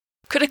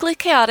Critically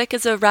Chaotic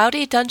is a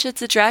rowdy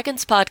Dungeons &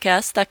 Dragons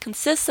podcast that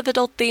consists of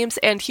adult themes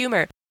and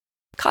humor.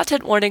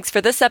 Content warnings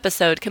for this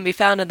episode can be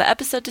found in the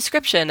episode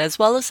description as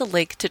well as a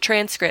link to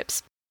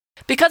transcripts.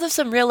 Because of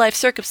some real-life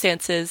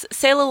circumstances,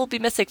 Sayla will be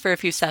missing for a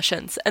few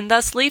sessions, and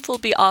thus Leaf will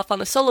be off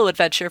on a solo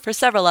adventure for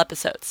several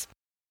episodes.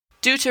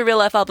 Due to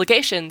real-life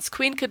obligations,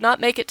 Queen could not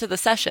make it to the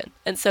session,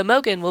 and so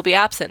Mogan will be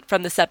absent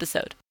from this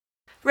episode.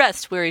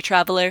 Rest, weary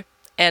traveler,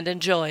 and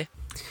enjoy.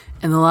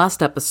 In the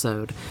last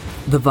episode,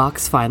 the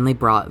Vox finally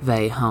brought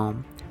Vey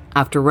home.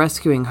 After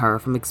rescuing her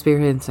from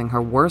experiencing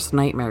her worst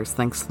nightmares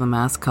thanks to the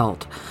mass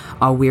cult,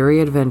 our weary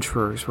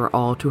adventurers were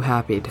all too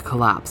happy to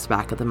collapse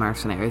back at the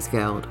Mercenaries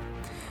Guild.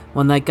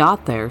 When they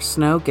got there,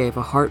 Snow gave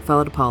a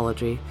heartfelt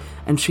apology,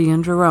 and she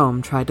and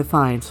Jerome tried to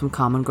find some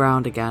common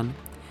ground again.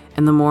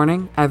 In the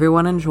morning,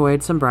 everyone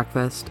enjoyed some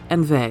breakfast,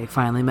 and Vey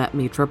finally met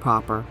Mitra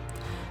proper.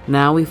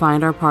 Now we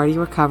find our party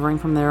recovering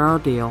from their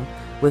ordeal,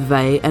 with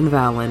Vey and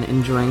Valen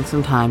enjoying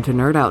some time to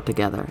nerd out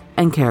together,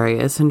 and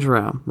Carius and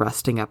Jerome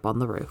resting up on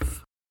the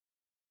roof.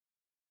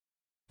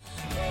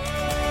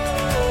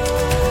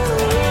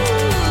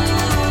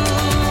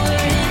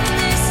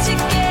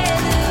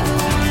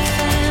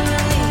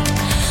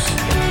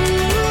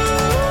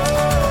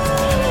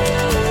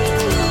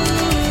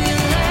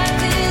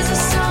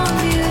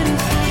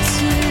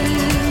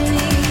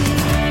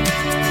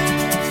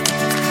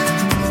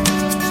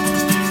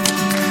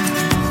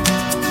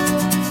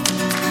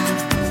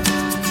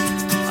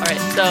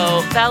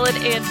 So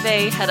Valen and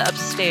Vey head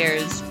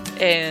upstairs,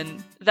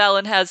 and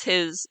Valen has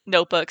his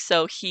notebook,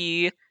 so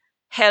he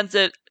hands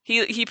it.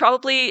 He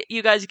probably,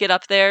 you guys get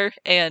up there,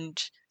 and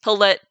he'll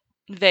let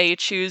Vey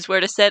choose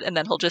where to sit, and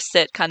then he'll just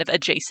sit kind of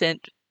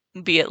adjacent,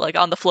 be it like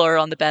on the floor or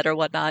on the bed or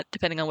whatnot,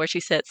 depending on where she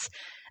sits.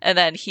 And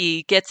then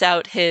he gets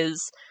out his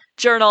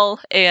journal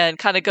and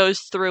kind of goes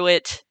through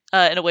it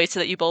in a way so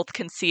that you both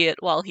can see it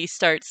while he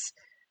starts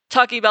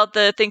talking about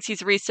the things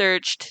he's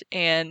researched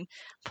and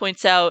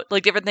points out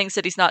like different things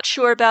that he's not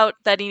sure about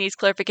that he needs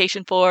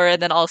clarification for, and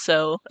then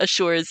also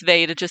assures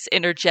Vey to just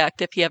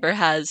interject if he ever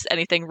has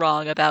anything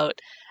wrong about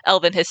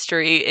Elven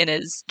history in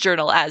his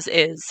journal as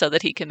is, so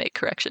that he can make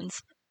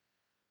corrections.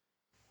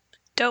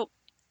 Dope.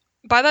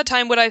 By that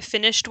time, would I have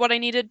finished what I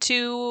needed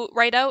to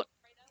write out?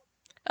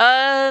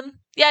 Yeah,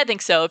 I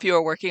think so. If you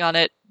were working on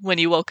it when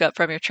you woke up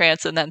from your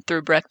trance and then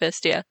through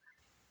breakfast, yeah.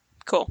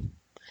 Cool.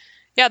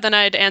 Yeah, then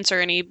I'd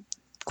answer any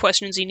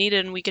questions you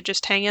needed and we could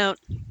just hang out.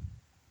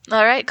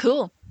 Alright,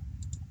 cool.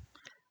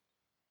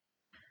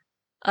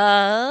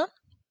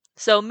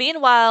 So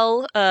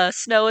meanwhile,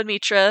 Snow and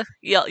Mitra,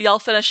 y'all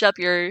finish up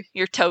your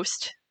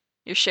toast.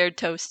 Your shared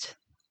toast.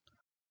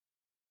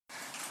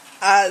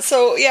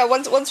 So yeah,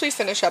 once we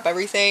finish up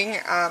everything,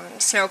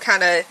 Snow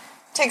kind of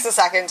takes a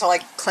second to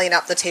like clean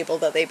up the table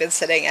that they've been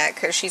sitting at,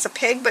 because she's a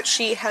pig, but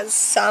she has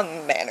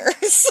some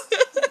manners.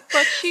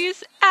 But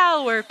she's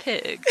our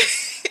pig.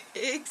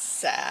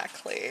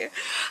 Exactly.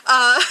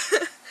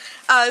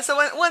 So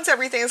once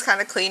everything is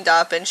kind of cleaned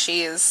up and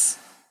she's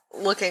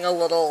looking a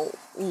little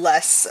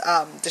less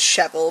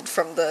disheveled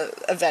from the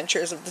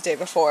adventures of the day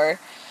before,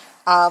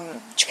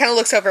 she kind of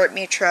looks over at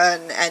Mitra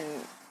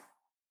and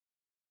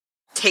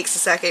takes a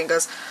second and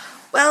goes,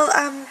 "Well,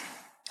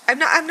 I'm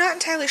not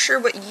entirely sure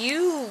what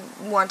you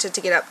wanted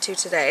to get up to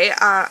today.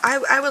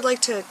 I would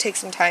like to take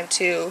some time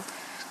to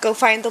go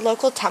find the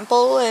local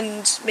temple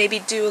and maybe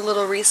do a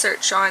little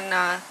research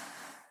on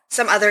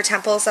some other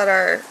temples that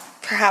are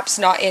perhaps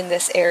not in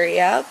this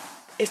area.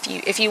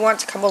 If you want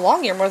to come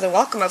along, you're more than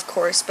welcome, of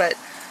course, but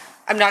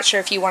I'm not sure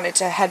if you wanted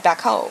to head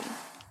back home."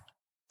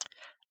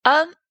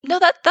 No,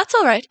 that's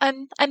all right.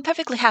 I'm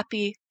perfectly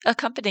happy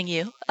accompanying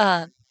you.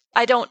 I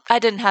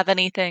didn't have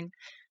anything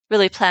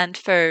really planned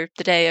for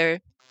the day or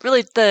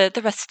really the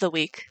rest of the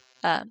week.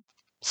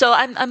 So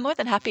I'm more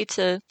than happy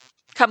to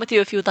come with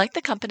you if you would like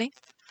the company.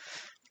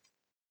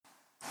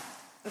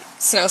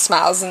 Snow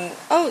smiles and,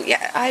 "Oh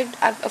yeah, I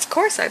of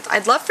course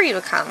I'd love for you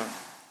to come.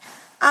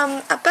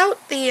 About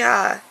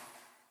the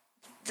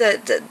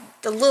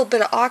little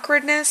bit of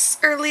awkwardness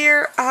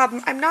earlier,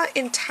 I'm not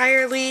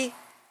entirely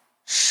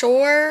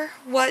sure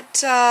what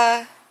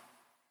to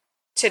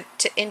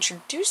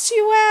introduce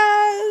you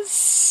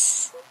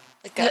as,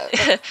 like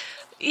a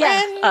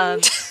yeah,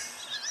 friend?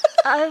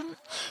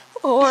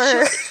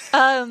 Or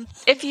sure.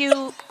 If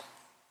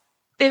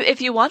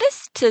you want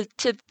us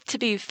to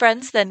be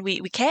friends, then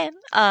we can.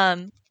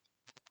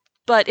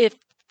 But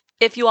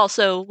if you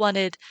also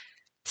wanted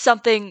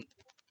something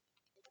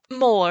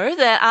more,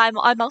 then I'm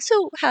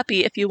also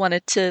happy if you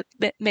wanted to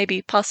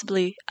maybe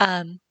possibly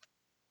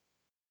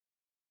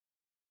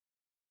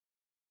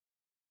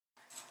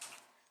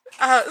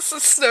So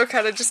Snow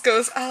kind of just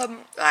goes,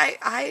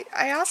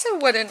 I also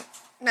wouldn't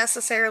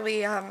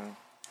necessarily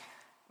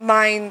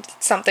mind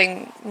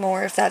something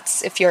more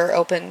if you're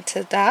open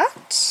to that.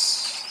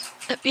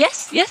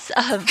 Yes.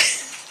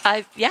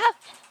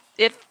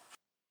 If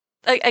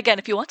again,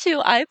 if you want to,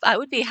 I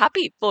would be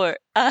happy for.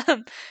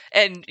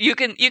 And you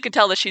can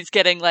tell that she's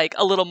getting like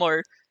a little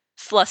more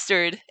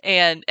flustered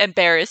and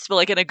embarrassed, but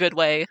like in a good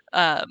way.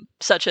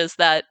 Such as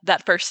that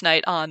first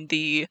night on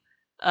the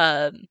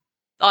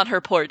on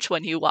her porch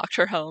when you walked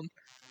her home.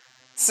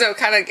 So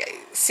kind of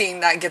seeing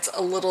that gets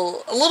a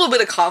little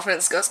bit of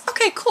confidence, goes,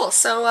 okay, cool,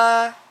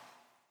 so,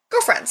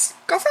 girlfriends.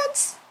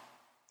 Girlfriends?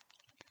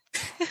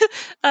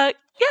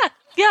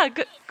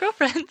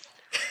 Girlfriends.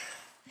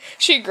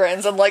 She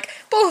grins, and, like,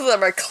 both of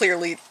them are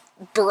clearly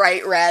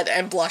bright red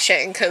and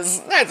blushing,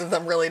 because neither of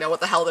them really know what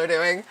the hell they're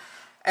doing.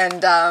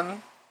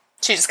 And,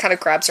 she just kind of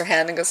grabs her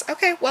hand and goes,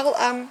 okay,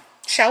 well,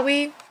 shall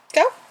we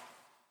go?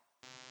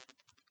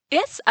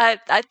 Yes,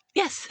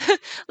 yes,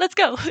 let's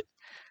go.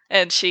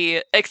 And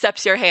she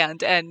accepts your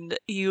hand, and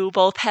you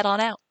both head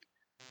on out.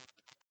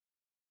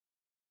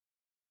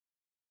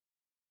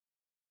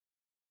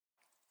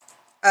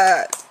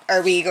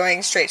 Are we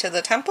going straight to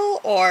the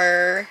temple,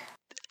 or...?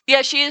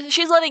 Yeah,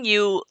 she's letting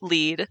you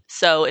lead,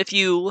 so if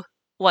you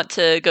want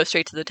to go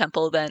straight to the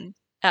temple, then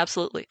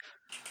absolutely.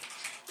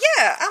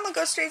 Yeah, I'm gonna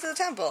go straight to the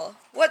temple.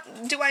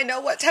 What, do I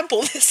know what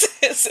temple this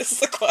is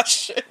the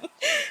question.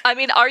 I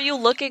mean, are you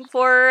looking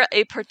for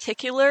a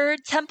particular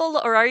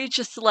temple, or are you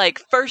just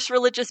like, first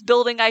religious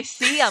building I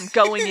see, I'm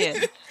going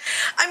in?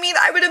 I mean,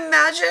 I would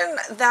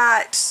imagine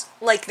that,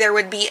 like, there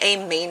would be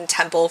a main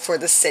temple for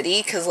the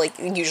city, because, like,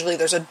 usually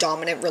there's a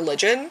dominant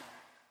religion.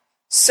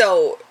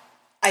 So,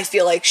 I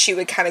feel like she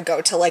would kind of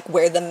go to, like,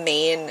 where the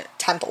main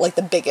temple, like,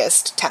 the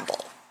biggest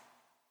temple.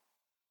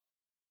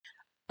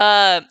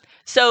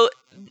 So,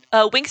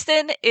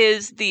 Wingston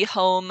is the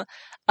home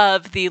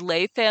of the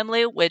Ley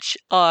family, which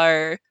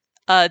are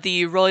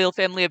the royal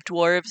family of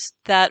dwarves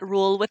that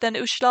rule within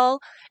Ushdal,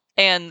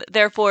 and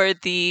therefore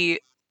the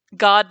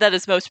god that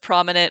is most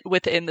prominent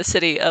within the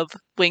city of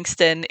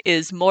Wingston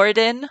is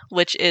Moradin,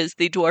 which is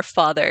the dwarf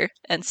father,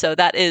 and so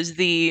that is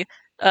the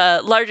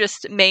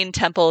largest main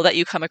temple that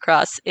you come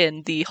across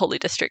in the Holy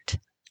District.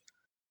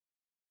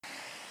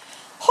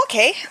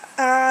 Okay,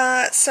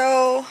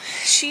 so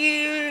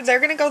they're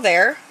gonna go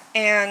there,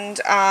 and,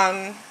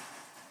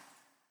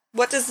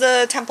 what does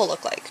the temple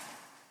look like?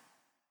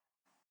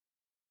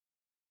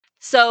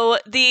 So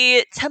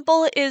the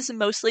temple is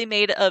mostly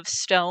made of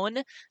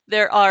stone.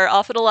 There are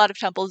often a lot of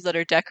temples that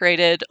are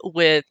decorated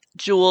with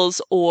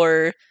jewels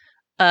or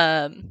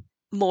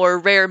more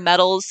rare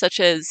metals such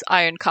as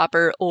iron,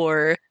 copper,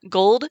 or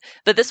gold,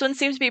 but this one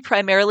seems to be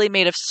primarily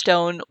made of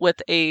stone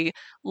with a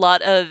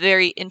lot of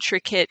very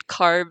intricate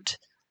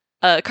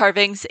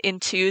carvings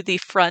into the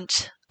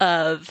front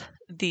of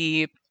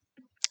the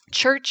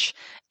church,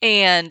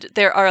 and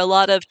there are a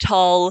lot of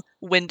tall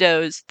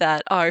windows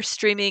that are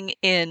streaming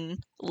in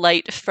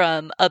light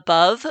from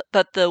above,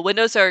 but the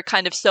windows are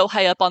kind of so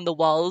high up on the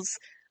walls,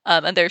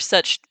 and they're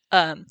such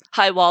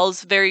high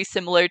walls, very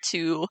similar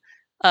to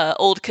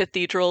old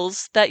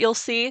cathedrals that you'll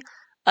see,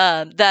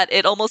 that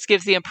it almost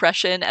gives the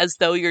impression as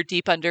though you're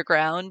deep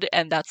underground,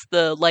 and that's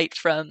the light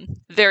from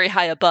very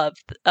high above,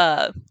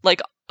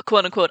 like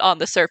quote unquote on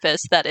the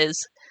surface, that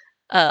is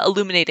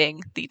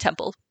illuminating the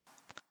temple.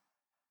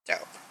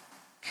 Dope.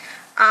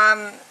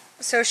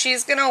 So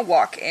she's gonna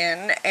walk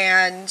in,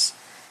 and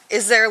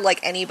is there, like,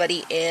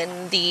 anybody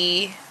in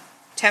the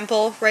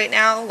temple right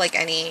now? Like,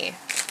 any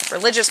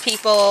religious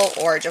people,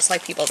 or just,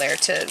 like, people there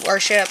to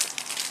worship?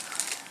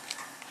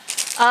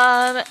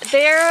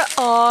 There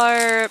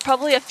are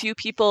probably a few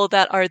people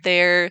that are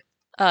there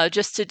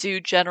just to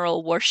do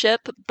general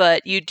worship,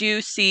 but you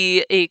do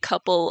see a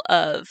couple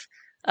of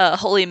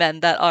holy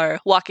men that are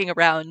walking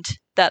around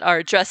that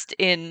are dressed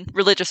in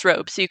religious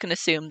robes, so you can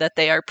assume that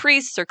they are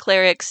priests or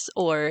clerics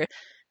or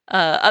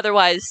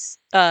otherwise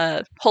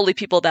holy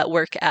people that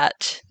work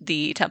at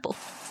the temple.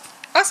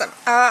 Awesome.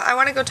 I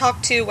want to go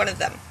talk to one of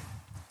them.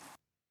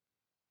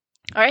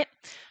 All right.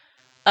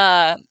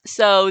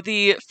 So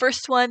the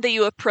first one that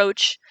you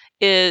approach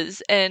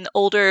is an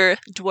older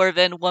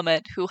dwarven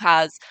woman who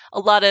has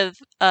a lot of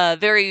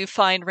very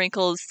fine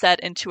wrinkles set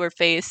into her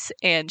face,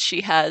 and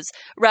she has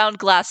round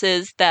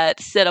glasses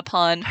that sit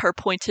upon her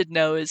pointed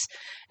nose.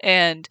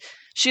 And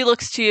she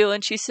looks to you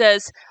and she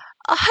says,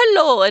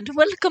 "Hello and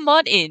welcome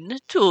on in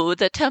to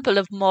the Temple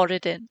of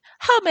Moradin.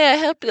 How may I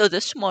help you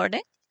this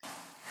morning?"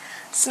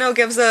 Snow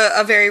gives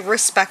a very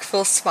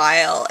respectful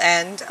smile,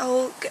 and,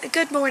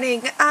 good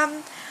morning.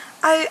 I'm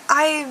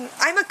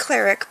a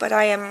cleric, but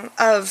I am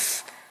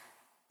of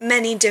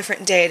many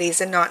different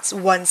deities and not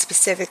one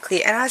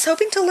specifically, and I was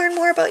hoping to learn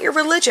more about your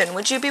religion.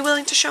 Would you be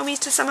willing to show me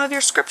to some of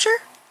your scripture?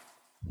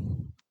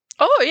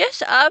 Oh,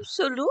 yes,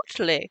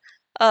 absolutely.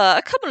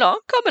 Come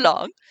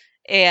along.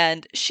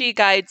 And she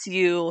guides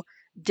you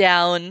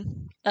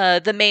down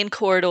the main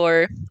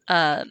corridor,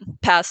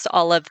 past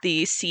all of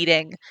the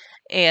seating,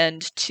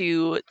 and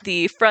to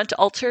the front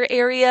altar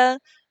area,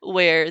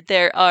 where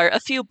there are a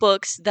few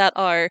books that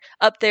are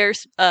up there.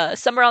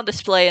 Some are on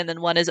display, and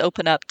then one is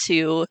open up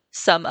to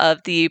some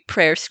of the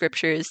prayer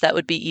scriptures that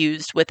would be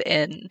used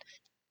within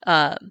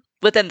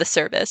the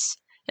service.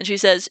 And she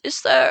says,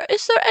 "Is there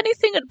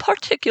anything in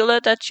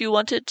particular that you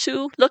wanted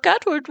to look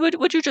at, or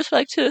would you just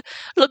like to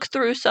look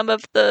through some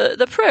of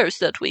the prayers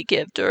that we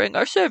give during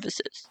our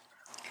services?"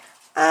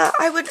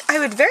 I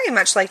would very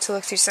much like to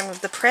look through some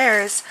of the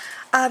prayers.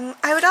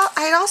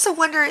 I'd also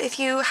wonder if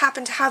you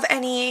happen to have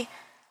any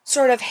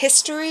sort of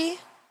history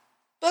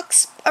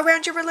books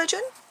around your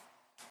religion?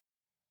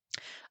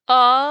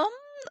 Um,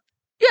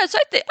 yes,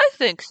 I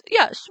think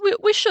yes,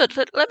 we should.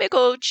 Let me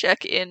go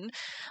check in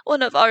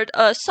one of our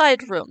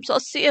side rooms. I'll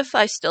see if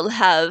I still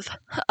have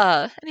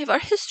any of our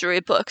history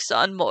books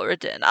on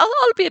Moradin.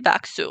 I'll be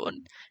back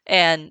soon.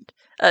 And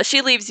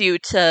she leaves you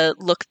to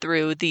look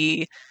through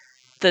the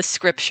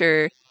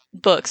scripture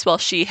books while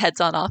she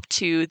heads on off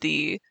to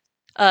the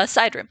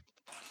side room.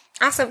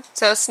 Awesome.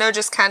 So Snow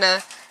just kind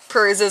of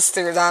peruses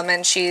through them,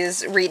 and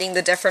she's reading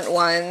the different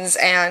ones,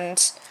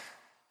 and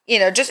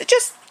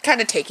just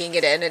kind of taking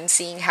it in and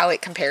seeing how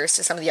it compares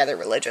to some of the other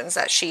religions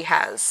that she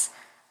has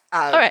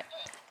All right.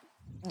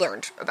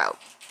 learned about.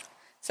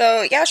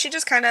 So yeah, she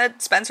just kind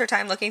of spends her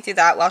time looking through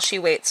that while she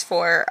waits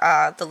for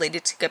the lady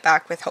to get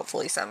back with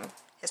hopefully some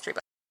history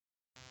books.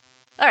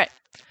 All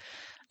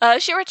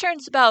right. She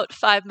returns about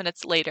 5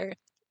 minutes later,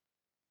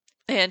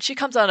 and she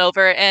comes on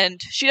over, and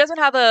she doesn't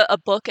have a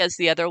book as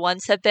the other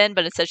ones have been,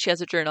 but instead she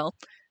has a journal.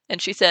 And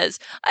she says,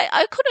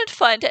 I couldn't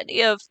find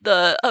any of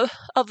the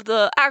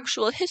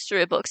actual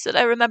history books that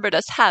I remembered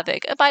us having.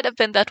 It might have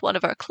been that one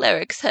of our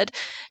clerics had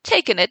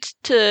taken it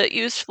to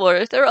use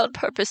for their own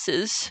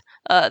purposes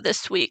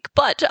this week.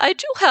 But I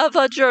do have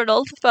a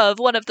journal of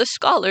one of the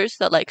scholars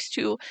that likes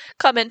to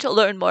come in to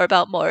learn more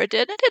about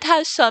Moradin, and it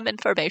has some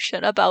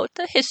information about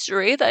the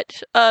history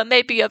that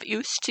may be of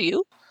use to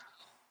you.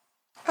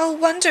 Oh,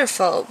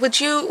 wonderful.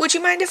 Would you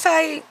mind if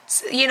I,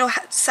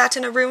 sat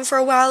in a room for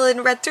a while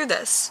and read through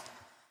this?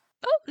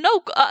 Oh,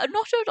 no,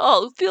 not at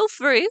all. Feel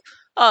free.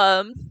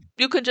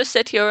 You can just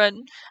sit here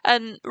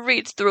and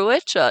read through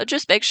it.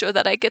 Just make sure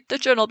that I get the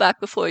journal back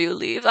before you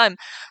leave.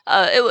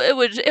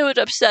 It would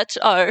upset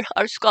our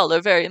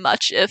scholar very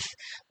much if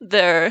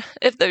their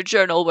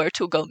journal were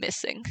to go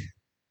missing.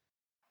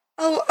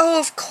 Oh,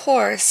 of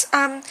course.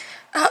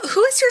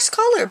 Who is your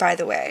scholar, by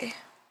the way?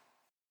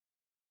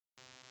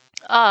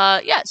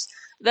 Yes.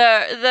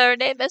 Their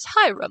name is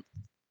Hiram.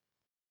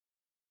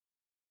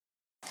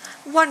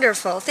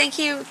 Wonderful. Thank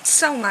you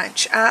so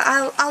much.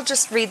 I'll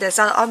just read this.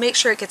 I'll make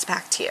sure it gets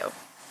back to you.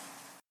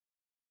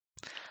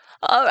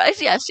 All right.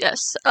 Yes.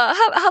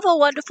 Have a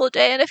wonderful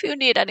day, and if you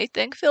need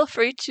anything, feel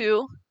free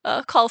to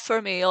call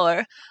for me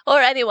or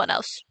anyone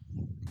else.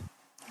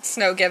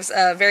 Snow gives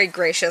a very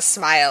gracious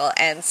smile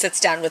and sits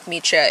down with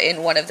Micha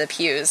in one of the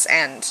pews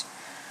and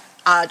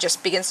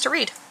just begins to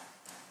read.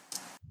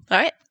 All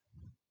right.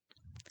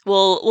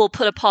 We'll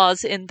put a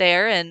pause in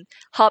there and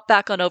hop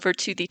back on over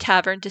to the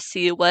tavern to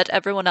see what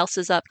everyone else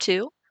is up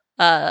to.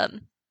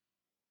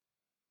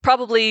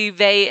 Probably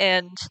Vey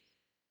and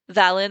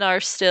Valen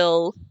are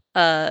still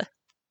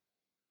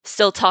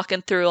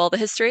talking through all the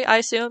history, I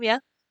assume, yeah?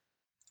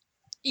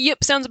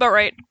 Yep, sounds about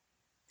right.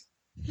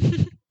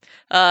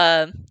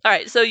 All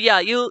right, so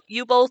yeah,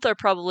 you both are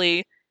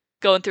probably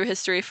going through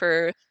history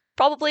for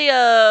probably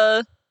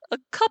a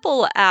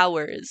couple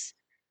hours.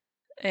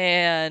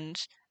 And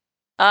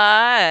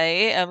I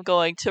am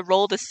going to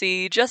roll to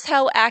see just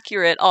how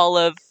accurate all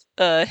of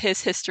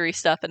his history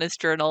stuff in his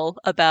journal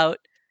about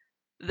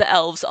the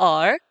elves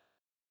are. I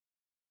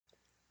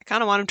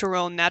kind of want him to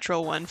roll a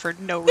natural one for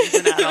no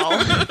reason at all.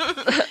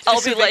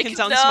 I'll be like,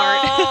 sound no!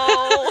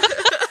 Smart.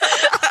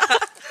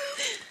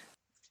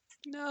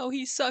 No,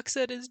 he sucks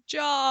at his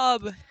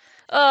job.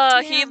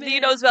 He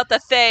knows about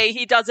the Fae.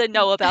 He doesn't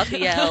know about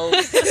the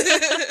elves.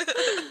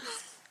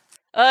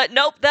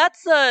 Nope.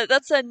 That's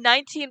a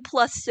 19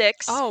 plus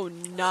 6. Oh,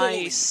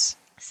 nice.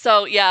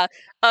 So yeah,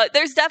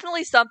 there's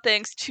definitely some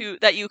things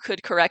that you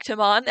could correct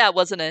him on. That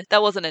wasn't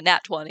a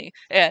nat 20,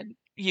 and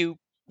you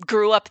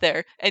grew up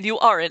there, and you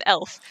are an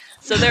elf.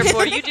 So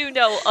therefore, you do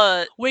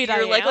know. Wait,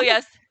 you're like, oh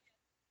yes.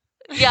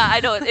 Yeah, I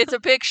know. It's a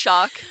big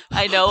shock.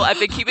 I know. I've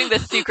been keeping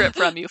this secret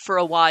from you for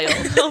a while.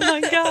 Oh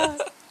my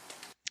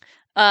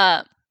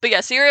god. But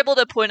yeah, so you're able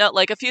to point out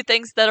like a few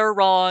things that are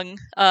wrong,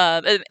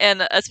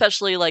 and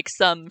especially like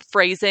some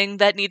phrasing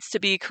that needs to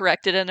be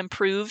corrected and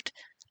improved.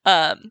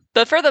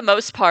 But for the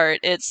most part,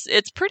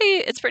 it's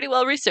pretty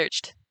well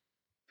researched.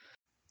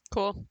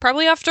 Cool.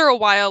 Probably after a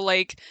while,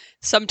 like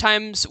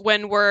sometimes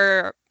when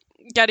we're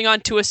getting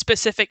onto a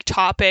specific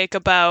topic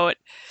about,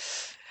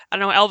 I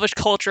don't know, elvish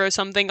culture or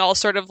something, I'll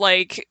sort of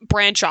like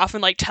branch off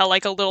and like tell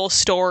like a little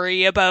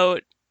story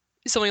about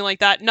something like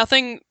that.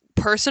 Nothing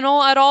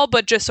personal at all,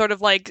 but just sort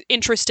of like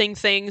interesting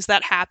things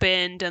that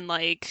happened and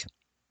like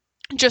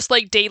just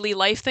like daily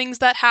life things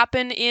that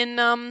happen in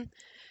an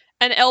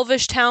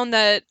elvish town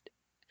that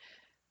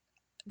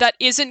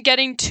isn't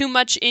getting too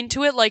much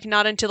into it, like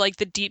not into like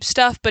the deep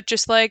stuff, but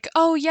just like,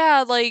 oh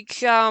yeah,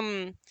 like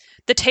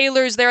the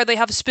tailors there, they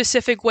have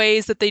specific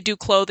ways that they do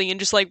clothing and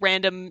just like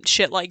random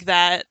shit like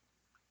that.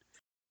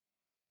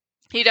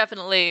 He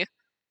definitely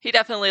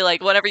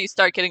like whenever you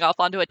start getting off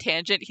onto a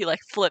tangent, he like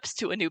flips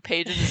to a new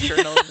page in his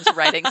journal and is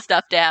writing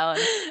stuff down.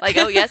 Like,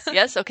 oh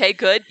yes, okay,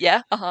 good,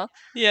 yeah,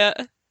 Yeah.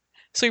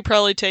 So we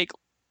probably take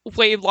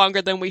way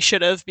longer than we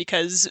should have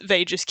because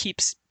Vey just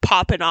keeps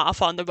popping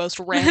off on the most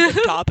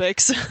random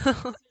topics.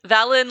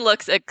 Valen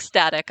looks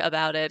ecstatic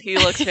about it. He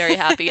looks very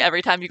happy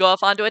every time you go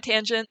off onto a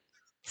tangent.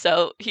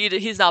 So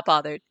he's not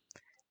bothered.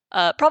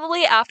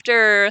 Probably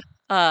after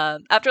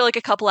After like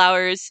a couple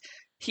hours,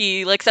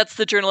 he like sets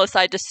the journal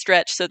aside to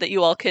stretch so that you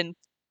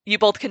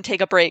both can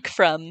take a break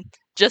from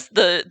just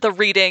the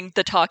reading,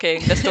 the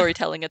talking, the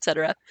storytelling,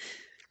 etc.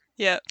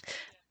 Yeah.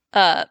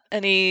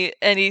 And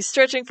he's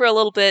stretching for a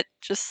little bit,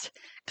 just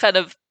kind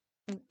of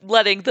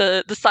letting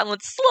the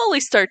silence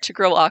slowly start to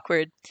grow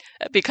awkward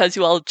because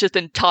you all have just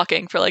been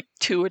talking for like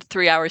 2 or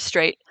 3 hours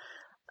straight.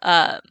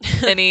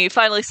 And he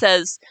finally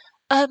says,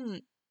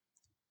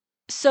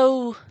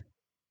 so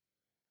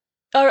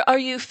are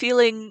you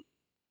feeling,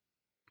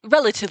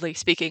 relatively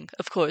speaking,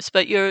 of course,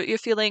 but you're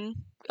feeling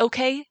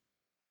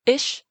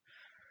okay-ish?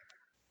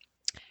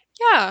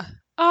 Yeah.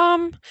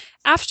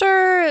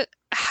 After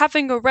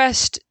having a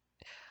rest,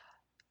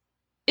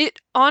 it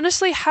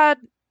honestly had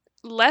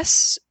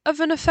less of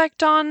an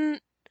effect on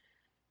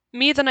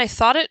me than I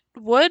thought it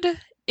would.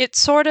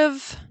 It's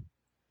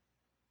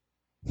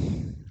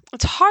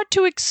hard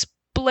to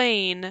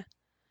explain,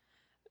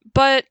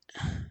 but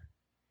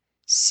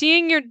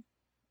seeing your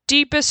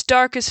deepest,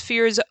 darkest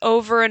fears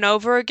over and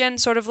over again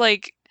sort of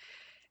like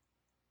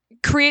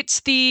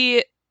creates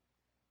the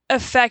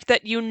effect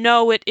that you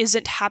know it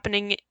isn't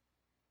happening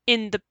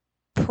in the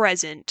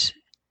present.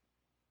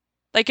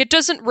 Like, it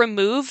doesn't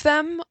remove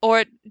them,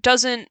 or it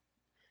doesn't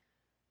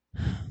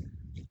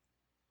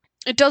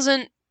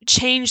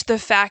change the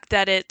fact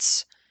that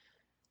it's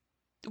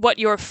what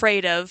you're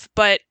afraid of,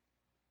 but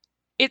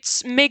it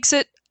makes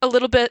it a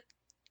little bit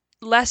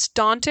less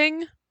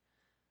daunting.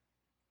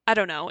 I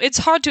don't know. It's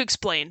hard to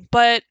explain,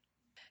 but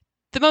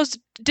the most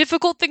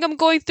difficult thing I'm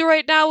going through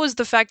right now is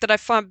the fact that I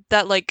found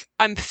that, like,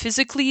 I'm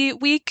physically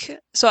weak,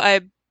 so I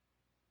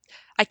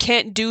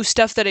can't do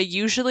stuff that I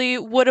usually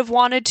would have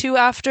wanted to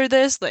after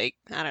this. Like,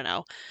 I don't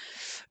know,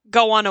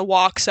 go on a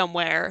walk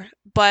somewhere.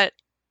 But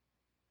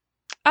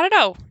I don't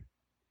know.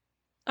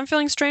 I'm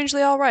feeling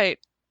strangely all right.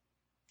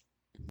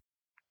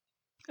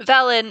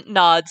 Valen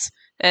nods,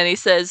 and he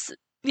says,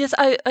 yes,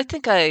 I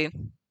think I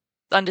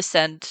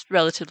understand,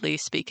 relatively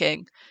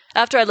speaking.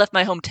 After I left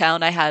my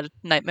hometown, I had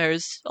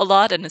nightmares a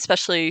lot, and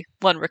especially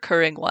one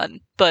recurring one.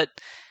 But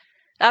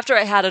after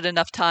I had it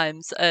enough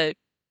times,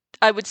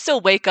 I would still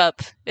wake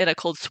up in a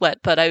cold sweat,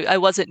 but I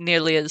wasn't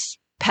nearly as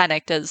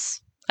panicked as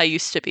I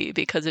used to be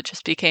because it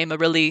just became a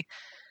really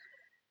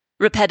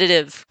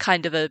repetitive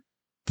kind of a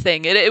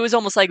thing. It was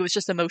almost like it was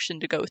just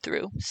emotion to go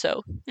through.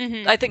 So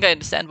I think I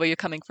understand where you're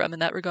coming from in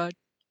that regard.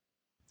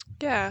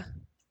 Yeah.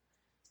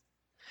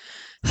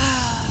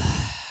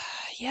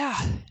 Yeah.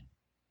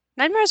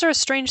 Nightmares are a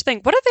strange thing.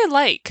 What are they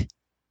like?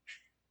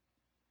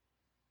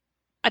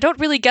 I don't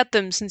really get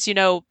them since,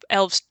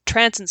 elves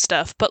trance and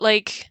stuff, but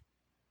like,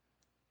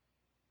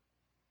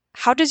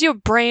 how does your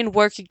brain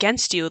work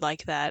against you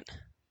like that?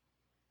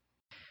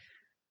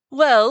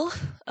 Well,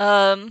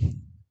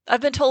 I've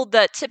been told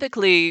that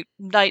typically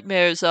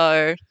nightmares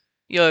are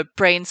your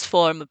brain's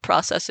form of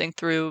processing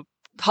through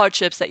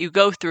hardships that you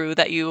go through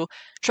that you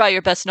try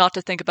your best not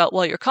to think about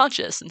while you're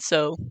conscious. And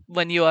so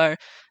when you are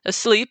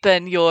asleep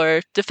and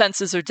your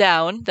defenses are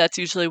down, that's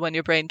usually when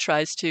your brain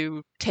tries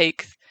to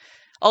take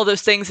all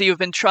those things that you've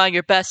been trying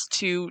your best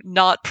to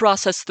not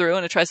process through,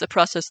 and it tries to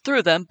process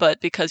through them,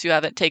 but because you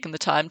haven't taken the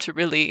time to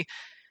really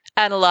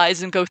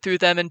analyze and go through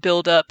them and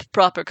build up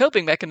proper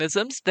coping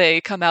mechanisms,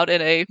 they come out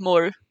in a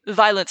more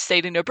violent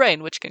state in your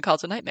brain, which can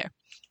cause a nightmare.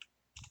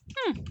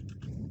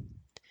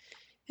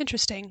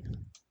 Interesting.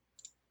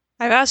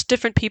 I've asked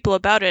different people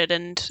about it,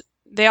 and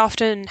they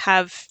often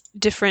have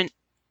different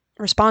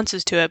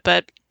responses to it,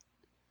 but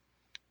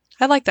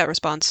I like that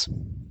response.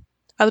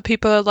 Other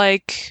people are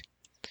like,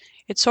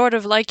 it's sort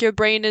of like your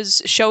brain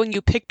is showing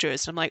you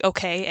pictures. I'm like,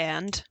 okay,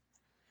 and?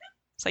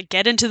 It's like,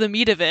 get into the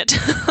meat of it.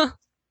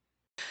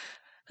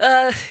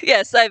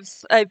 Yes,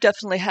 I've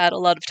definitely had a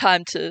lot of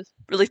time to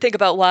really think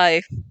about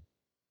why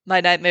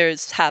my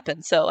nightmares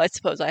happen, so I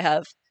suppose I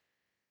have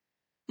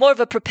more of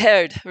a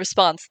prepared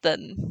response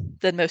than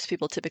most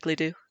people typically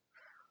do.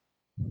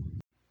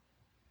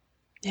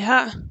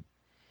 Yeah.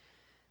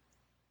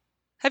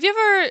 Have you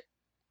ever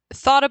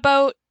thought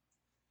about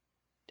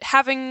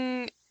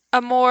having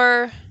a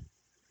more,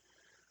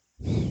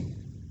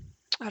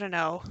 I don't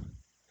know,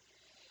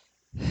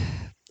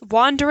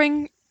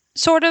 wandering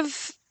sort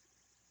of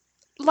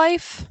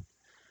life?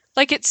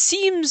 Like, it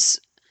seems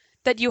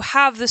that you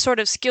have the sort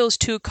of skills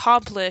to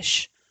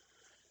accomplish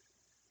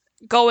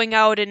going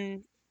out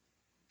and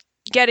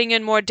getting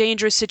in more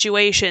dangerous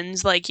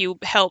situations, like you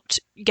helped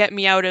get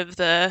me out of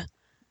that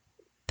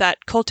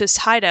cultist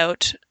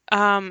hideout.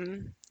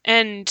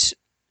 And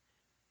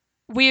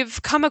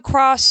we've come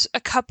across a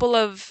couple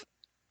of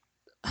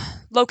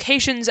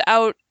locations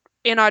out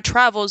in our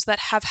travels that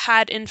have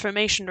had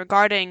information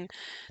regarding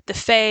the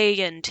Fae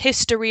and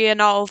history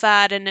and all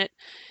that, and it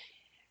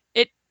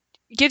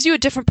gives you a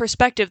different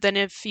perspective than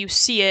if you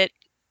see it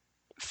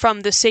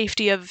from the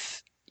safety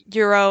of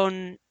your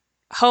own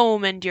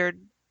home and your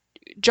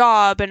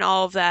job and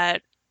all of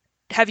that.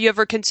 Have you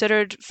ever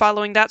considered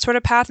following that sort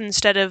of path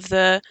instead of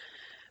the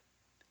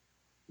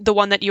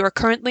one that you are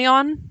currently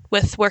on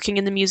with working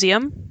in the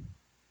museum?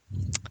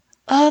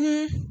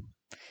 I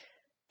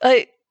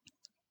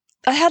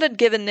hadn't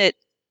given it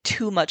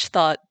too much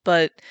thought,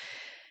 but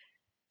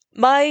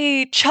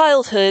my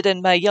childhood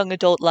and my young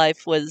adult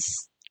life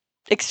was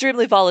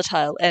extremely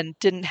volatile and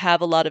didn't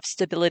have a lot of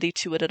stability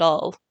to it at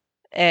all.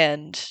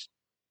 And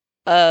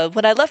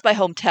when I left my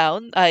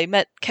hometown, I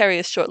met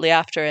Carius shortly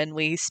after, and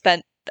we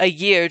spent a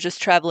year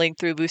just traveling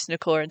through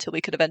Vusnakor until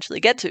we could eventually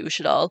get to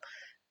Ushadal.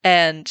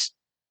 And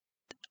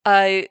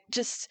I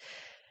just,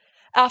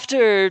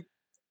 after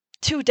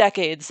 2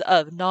 decades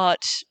of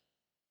not,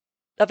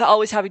 of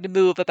always having to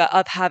move,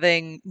 of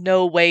having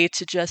no way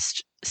to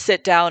just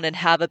sit down and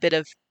have a bit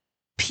of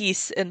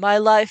peace in my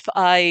life,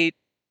 I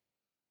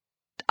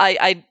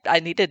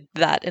needed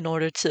that in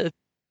order to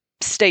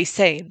stay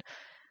sane.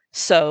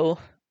 So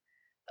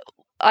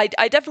I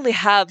definitely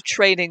have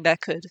training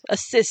that could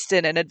assist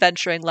in an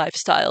adventuring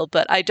lifestyle,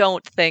 but I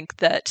don't think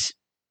that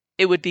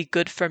it would be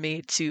good for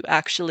me to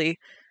actually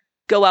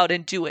go out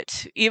and do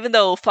it. Even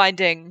though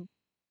finding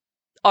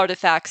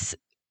artifacts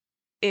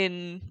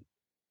in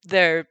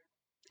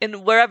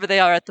wherever they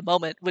are at the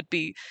moment would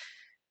be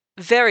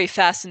very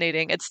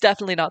fascinating, it's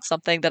definitely not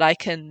something that I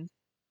can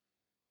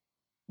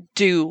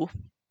do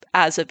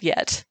as of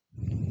yet.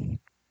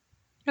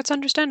 That's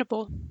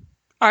understandable.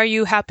 Are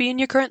you happy in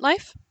your current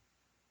life?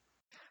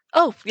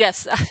 Oh,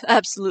 yes,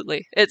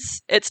 absolutely.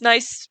 It's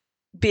nice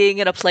being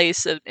in a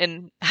place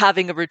and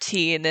having a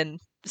routine and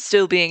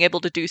still being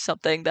able to do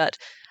something that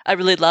I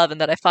really love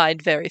and that I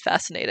find very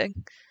fascinating.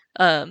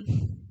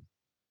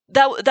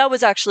 That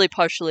was actually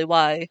partially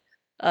why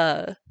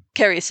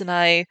Carius and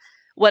I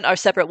went our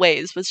separate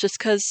ways, was just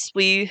because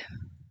we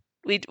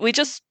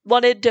just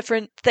wanted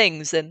different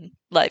things in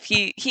life.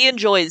 He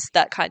enjoys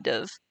that kind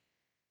of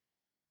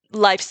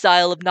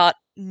lifestyle of not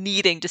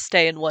needing to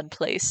stay in one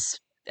place,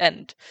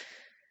 and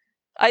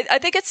I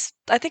think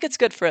it's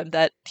good for him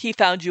that he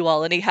found you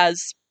all and he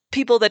has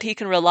people that he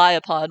can rely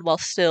upon while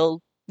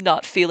still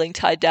not feeling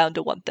tied down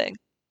to one thing.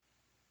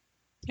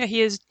 Yeah,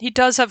 he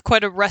does have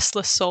quite a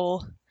restless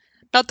soul.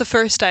 Not the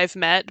first I've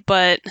met,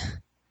 but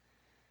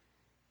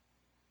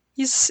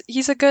he's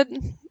a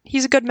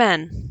good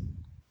man.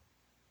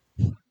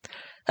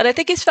 And I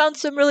think he's found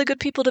some really good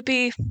people to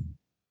be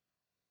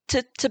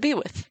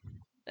with.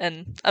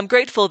 And I'm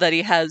grateful that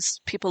he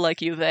has people like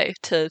Yuve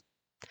to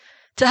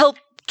help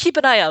keep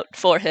an eye out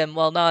for him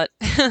while not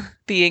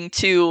being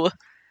too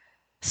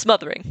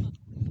smothering.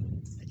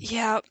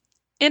 Yeah.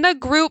 In a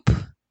group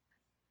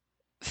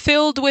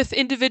filled with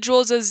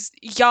individuals as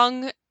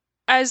young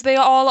as they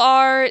all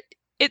are,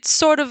 it's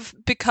sort of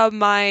become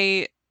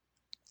my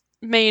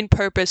main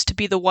purpose to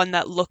be the one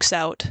that looks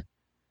out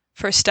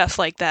for stuff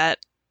like that.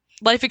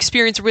 Life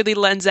experience really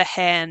lends a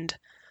hand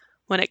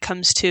when it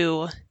comes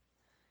to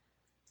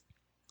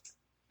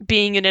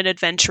being in an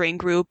adventuring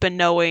group and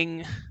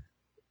knowing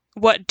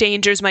what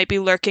dangers might be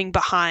lurking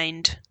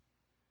behind.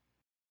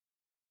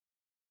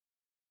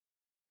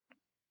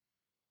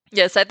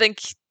 Yes, I think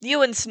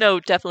you and Snow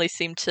definitely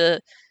seem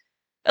to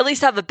at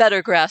least have a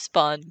better grasp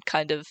on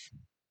kind of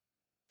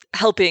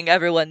helping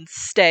everyone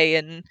stay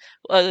in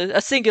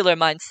a singular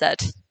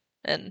mindset,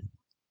 and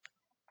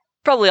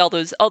probably all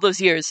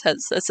those years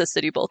has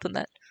assisted you both in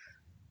that.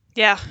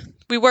 Yeah,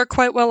 we work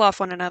quite well off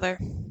one another,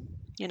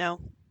 you know.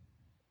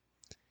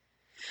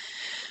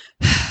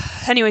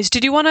 Anyways,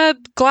 did you want a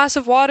glass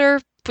of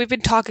water? We've been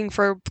talking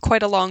for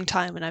quite a long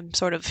time, and I'm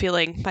sort of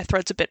feeling my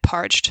throat's a bit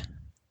parched.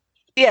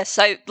 Yes,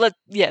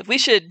 we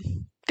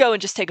should go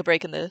and just take a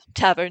break in the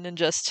tavern and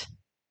just.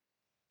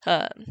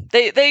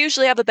 They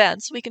usually have a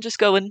band, so we can just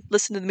go and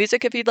listen to the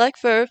music if you'd like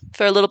for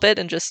a little bit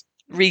and just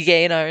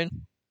regain our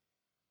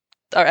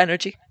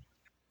energy.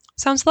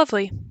 Sounds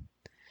lovely.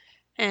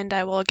 And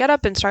I will get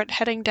up and start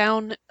heading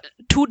down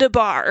to the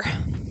bar.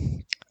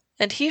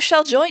 And he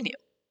shall join you.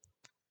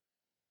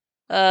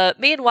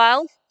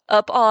 Meanwhile,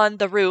 up on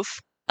the roof,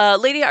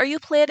 Lady, are you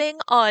planning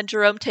on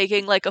Jerome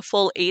taking like a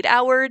full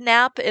 8-hour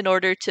nap in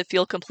order to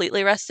feel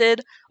completely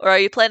rested? Or are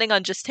you planning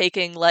on just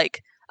taking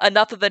like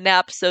enough of a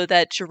nap so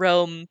that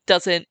Jerome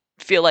doesn't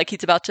feel like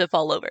he's about to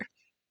fall over?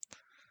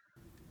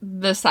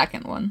 The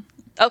second one.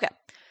 Okay.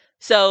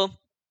 So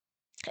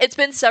it's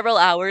been several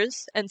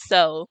hours, and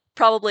so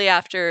probably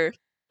after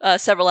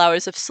several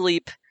hours of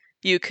sleep,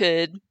 you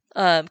could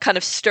kind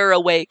of stir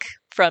awake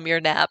from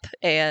your nap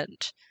and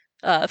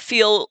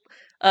feel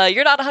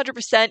you're not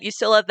 100%. You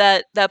still have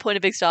that point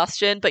of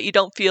exhaustion, but you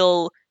don't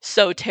feel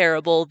so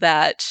terrible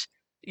that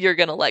you're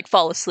gonna like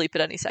fall asleep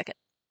at any second.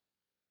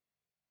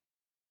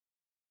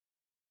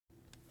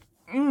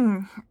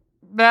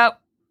 That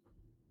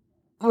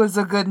was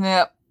a good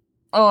nap.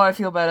 Oh, I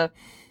feel better.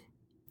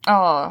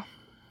 Oh.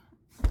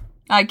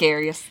 Hi,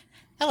 Carius.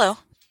 Hello.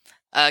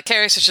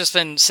 Carius has just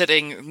been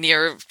sitting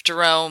near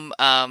Jerome,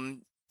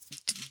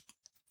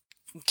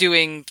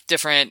 doing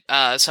different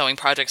sewing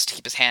projects to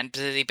keep his hand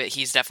busy, but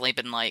he's definitely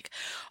been like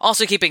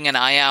also keeping an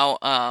eye out,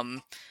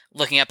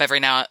 looking up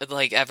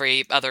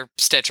every other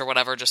stitch or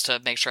whatever just to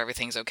make sure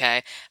everything's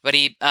okay. But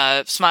he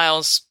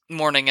smiles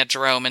morning at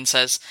Jerome and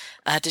says,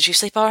 "Did you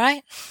sleep all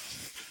right?"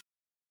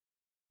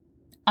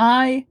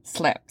 I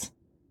slept,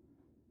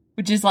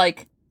 which is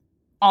like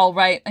all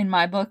right in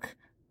my book.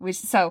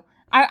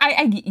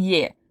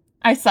 Yeah.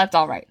 I slept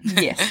all right.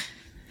 Yes.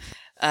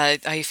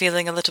 Are you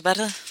feeling a little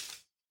better?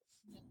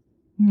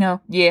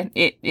 No. Yeah.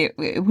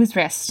 It was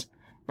rest.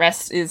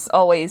 Rest is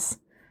always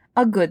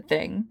a good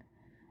thing.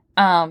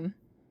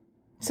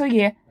 So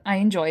yeah, I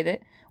enjoyed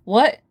it.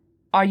 What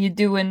are you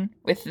doing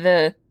with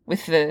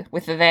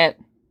that?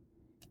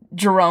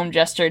 Jerome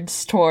gestured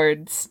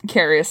towards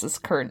Carius's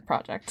current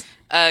project.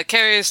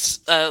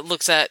 Carius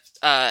looks at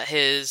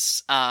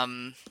his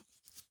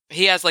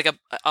he has like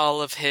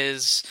all of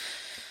his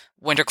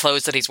winter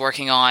clothes that he's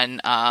working on.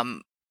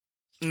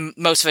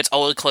 Most of it's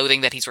old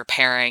clothing that he's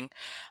repairing.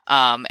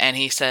 And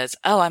he says,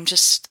 "Oh, I'm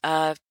just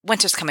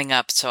winter's coming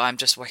up, so I'm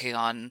just working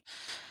on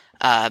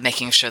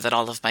making sure that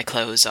all of my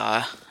clothes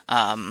are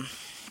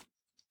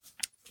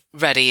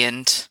ready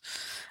and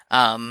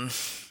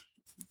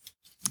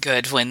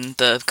good when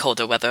the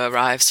colder weather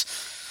arrives.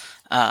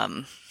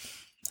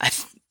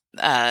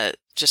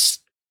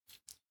 Just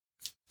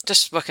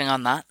working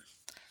on that."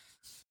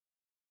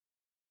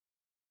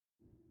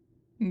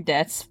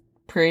 That's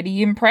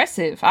pretty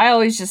impressive. I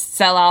always just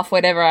sell off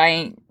whatever I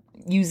ain't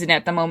using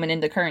at the moment in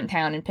the current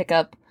town and pick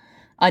up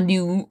a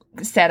new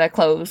set of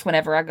clothes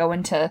whenever I go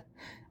into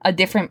a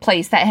different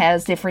place that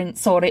has different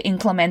sort of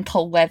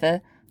inclemental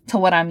weather to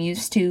what I'm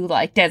used to.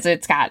 Like,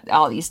 desert's got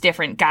all these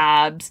different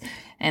gobs,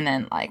 and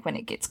then, like, when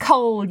it gets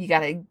cold, you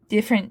got a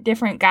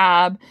different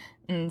gob,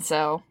 and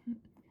so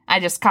I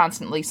just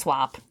constantly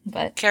swap,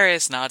 but...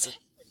 Carius nods.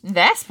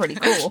 That's pretty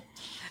cool.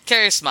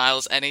 Carius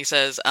smiles, and he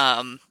says,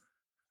 I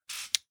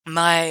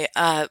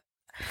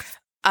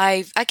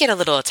get a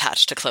little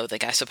attached to clothing,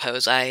 I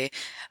suppose. A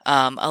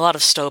lot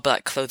of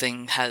store-bought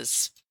clothing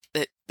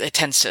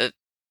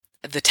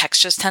the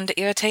textures tend to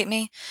irritate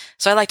me,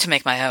 so I like to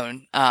make my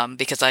own,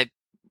 because I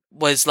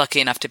was lucky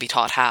enough to be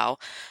taught how,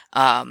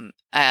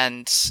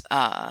 and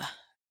I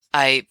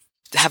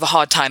have a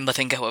hard time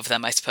letting go of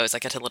them, I suppose. I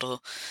get a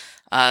little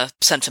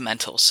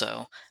sentimental,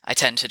 so I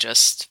tend to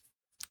just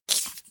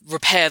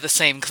repair the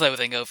same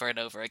clothing over and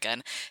over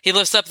again. He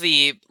lifts up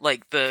the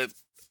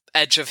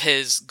edge of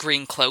his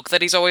green cloak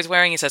that he's always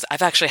wearing. He says,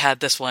 "I've actually had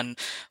this one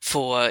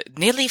for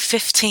nearly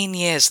 15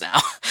 years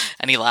now."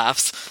 And he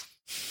laughs.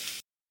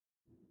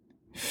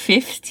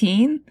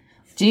 15?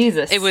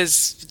 Jesus. It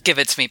was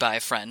given to me by a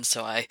friend,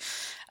 so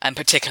I'm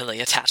particularly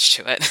attached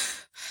to it.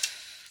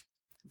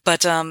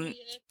 But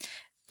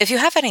if you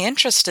have any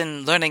interest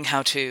in learning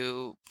how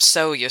to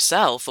sew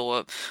yourself,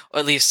 or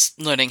at least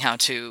learning how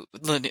to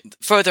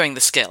furthering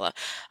the skill,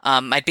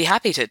 I'd be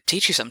happy to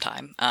teach you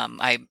sometime.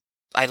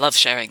 I love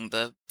sharing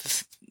the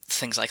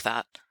things like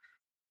that.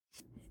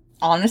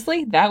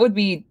 Honestly, that would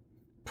be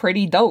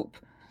pretty dope.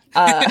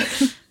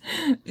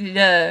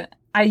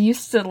 I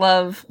used to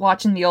love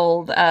watching the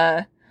old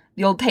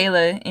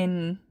tailor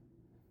in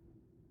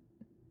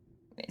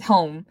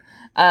home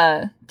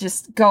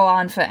just go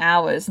on for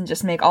hours and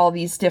just make all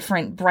these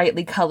different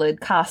brightly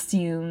colored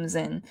costumes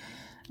and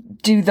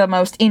do the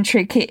most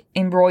intricate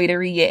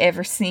embroidery you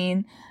ever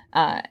seen.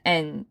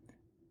 And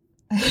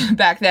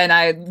back then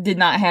I did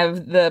not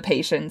have the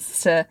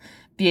patience to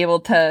be able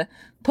to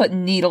put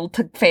needle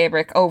to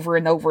fabric over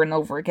and over and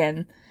over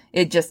again.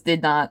 It just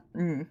did not.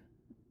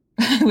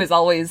 I was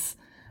always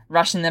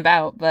rushing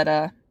about, but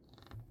yeah,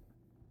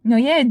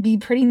 it'd be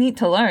pretty neat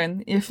to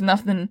learn, if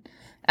nothing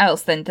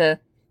else than to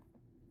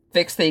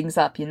fix things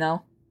up, you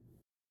know?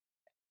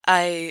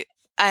 I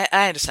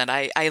understand.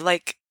 I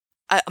like...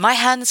 my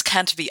hands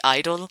can't be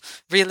idle,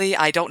 really.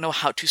 I don't know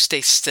how to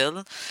stay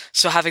still,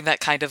 so having that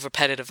kind of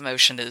repetitive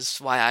motion is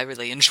why I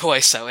really enjoy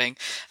sewing.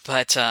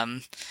 But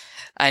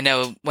I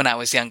know when I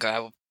was younger,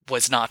 I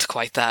was not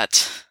quite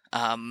that.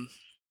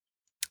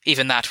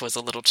 Even that was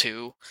a little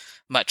too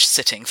much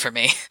sitting for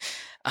me.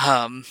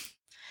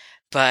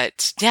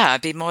 But yeah,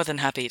 I'd be more than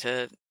happy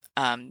to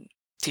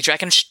teach you.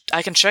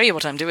 I can show you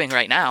what I'm doing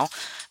right now,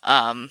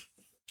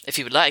 if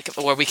you would like,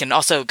 or we can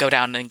also go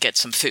down and get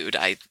some food.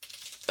 I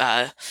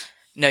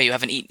know you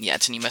haven't eaten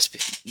yet, and you must be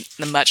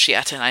much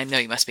yet, and I know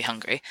you must be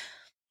hungry.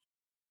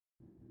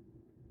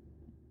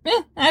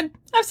 Yeah, I've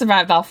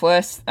survived off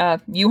worse.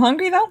 You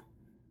hungry though?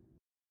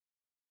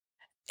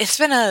 It's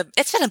been a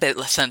bit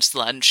since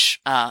lunch.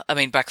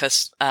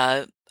 Breakfast.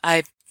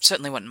 I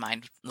certainly wouldn't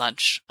mind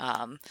lunch.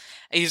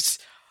 He's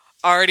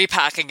already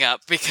packing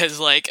up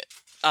because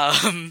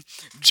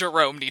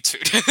Jerome needs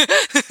food.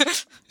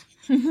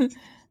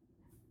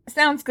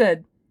 Sounds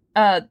good.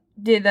 Do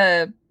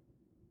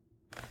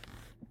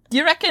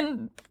you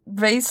reckon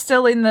Ray's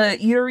still in the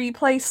eatery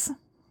place?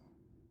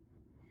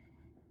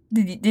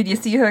 Did you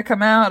see her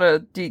come out, or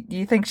do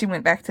you think she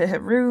went back to her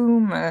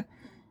room?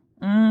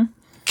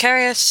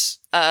 Carius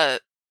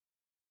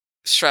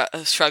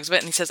shrugs a bit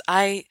and he says,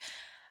 I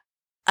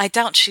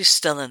doubt she's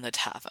still in the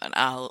tavern.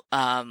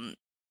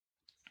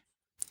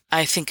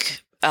 I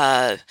think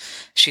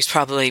she's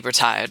probably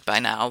retired by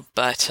now,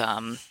 but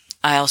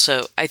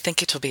I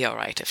think it'll be all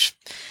right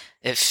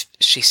if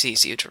she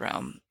sees you,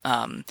 Jerome.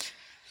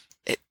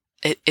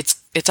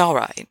 It's all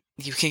right.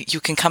 You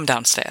can come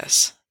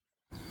downstairs.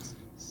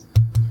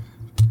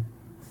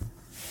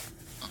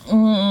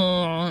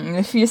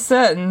 If you're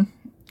certain,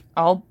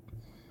 I'll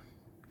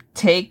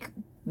take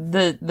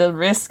the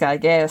risk, I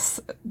guess.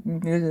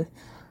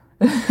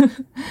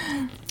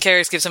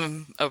 Carius gives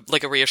him a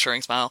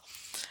reassuring smile,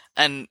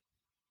 and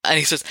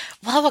he says,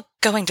 "While we're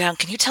going down,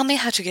 can you tell me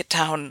how to get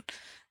down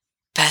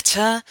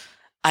better?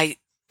 I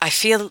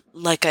feel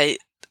like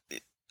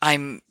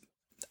I'm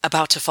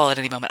about to fall at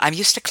any moment. I'm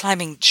used to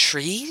climbing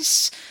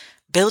trees.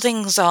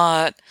 Buildings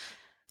are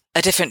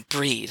a different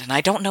breed, and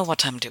I don't know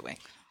what I'm doing."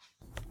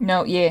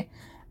 No, yeah.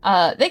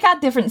 They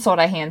got different sort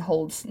of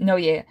handholds. No,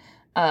 yeah.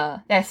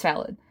 That's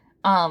valid.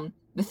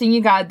 The thing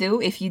you gotta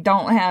do, if you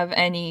don't have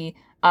any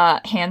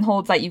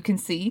handholds that you can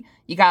see,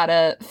 you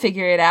gotta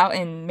figure it out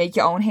and make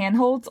your own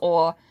handholds,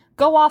 or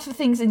go off of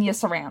things in your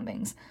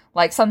surroundings.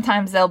 Like,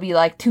 sometimes there'll be,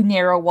 like, 2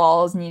 narrow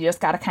walls, and you just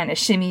gotta kind of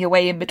shimmy your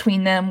way in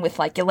between them with,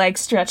 like, your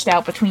legs stretched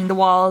out between the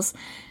walls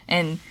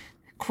and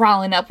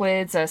crawling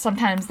upwards. Or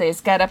sometimes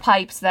there's gutter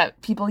pipes that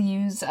people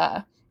use.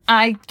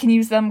 I can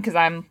use them because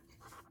I'm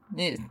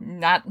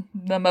not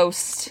the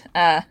most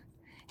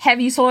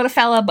heavy sort of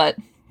fella, but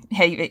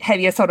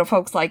heavier sort of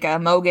folks like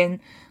Mogan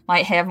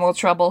might have more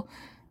trouble.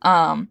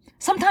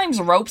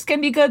 Sometimes ropes can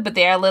be good, but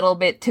they're a little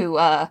bit too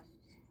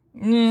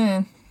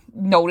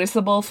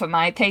noticeable for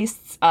my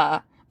tastes.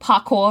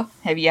 Parkour.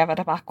 Have you ever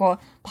done parkour?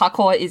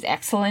 Parkour is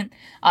excellent.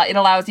 It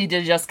allows you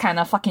to just kind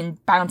of fucking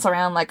bounce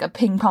around like a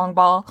ping pong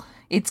ball.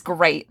 It's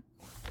great.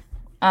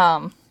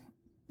 But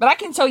I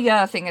can show you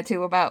a thing or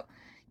two about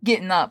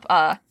getting up.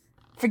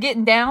 For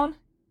getting down,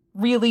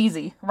 real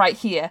easy, right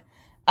here.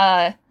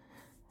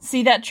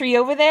 See that tree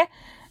over there?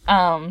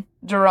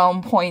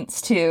 Jerome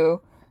points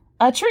to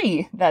a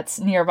tree that's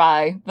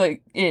nearby the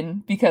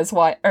inn, because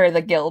why, or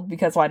the guild,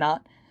 because why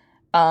not?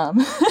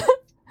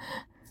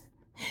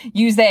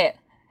 Use that.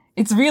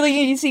 It's really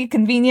easy,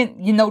 convenient,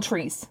 you know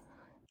trees.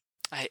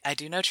 I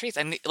do know trees.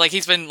 And, like,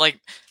 he's been,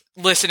 like,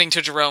 listening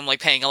to Jerome, like,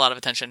 paying a lot of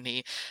attention.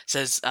 He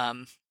says,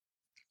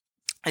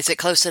 is it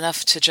close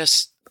enough to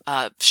just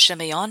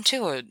shimmy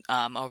onto, or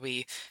are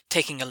we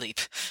taking a leap?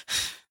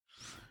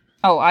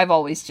 Oh, I've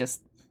always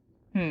just...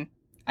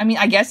 I mean,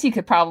 I guess you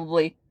could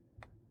probably...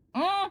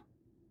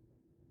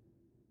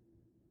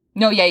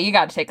 No, yeah, you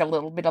gotta take a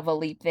little bit of a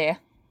leap there.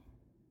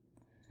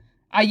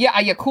 Are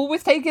you cool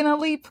with taking a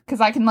leap?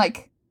 Because I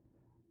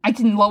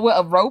can lower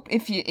a rope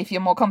if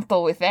you're more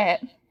comfortable with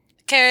that.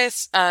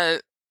 Carius,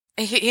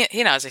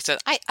 he knows. He said,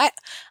 I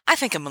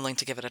think I'm willing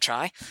to give it a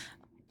try.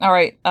 All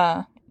right.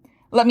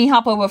 Let me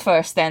hop over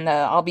first, and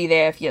I'll be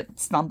there if you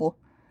stumble.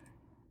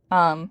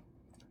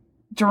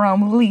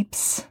 Jerome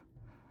leaps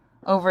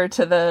over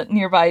to the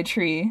nearby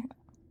tree.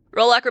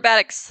 Roll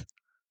acrobatics.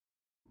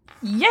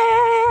 Yeah.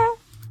 All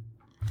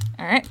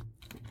right.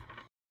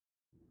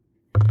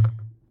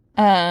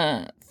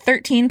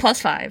 13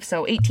 plus 5,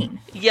 so 18.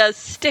 You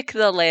stick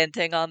the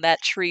landing on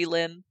that tree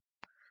limb.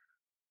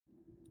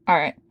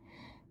 Alright.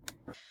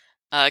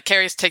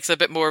 Carius takes a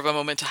bit more of a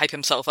moment to hype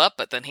himself up,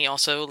 but then he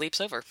also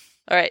leaps over.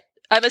 Alright.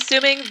 I'm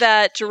assuming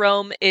that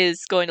Jerome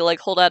is going to, like,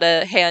 hold out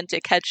a hand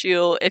to catch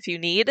you if you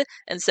need,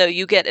 and so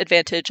you get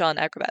advantage on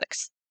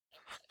acrobatics.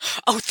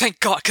 Oh, thank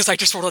God, because I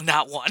just rolled a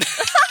nat 1.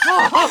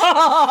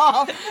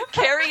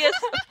 Carius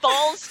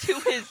falls to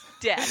his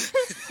death.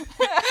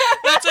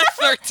 That's a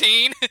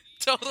 13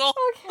 total.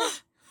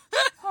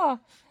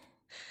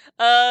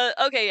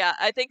 Okay, yeah,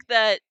 I think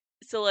that,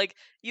 so, like,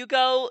 you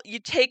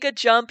take a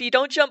jump, you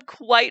don't jump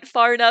quite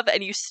far enough,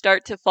 and you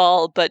start to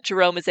fall, but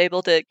Jerome is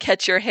able to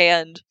catch your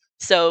hand,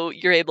 so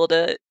you're able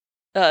to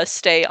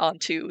stay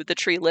onto the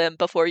tree limb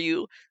before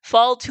you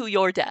fall to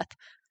your death.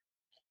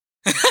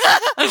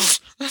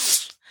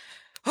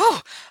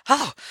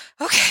 Oh,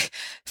 okay.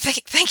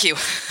 Thank you.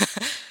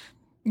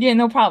 Yeah,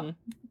 no problem.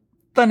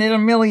 Done it a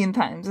million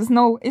times. It's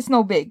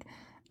no big.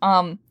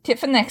 Tip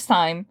for next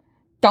time,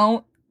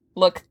 don't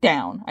look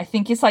down. I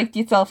think you psyched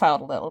yourself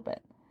out a little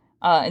bit.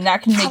 And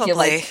that can make you,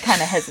 like,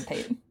 kind of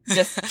hesitate.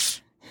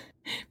 Just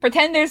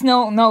pretend there's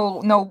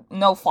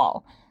no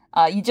fall.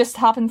 You just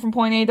hopping from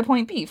point A to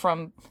point B,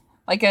 from,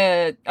 like,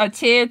 a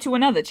chair to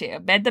another chair,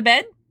 bed to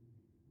bed.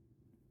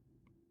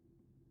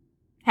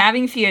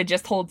 Having fear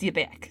just holds you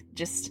back.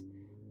 Just...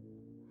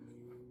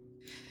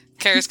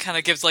 Carius kind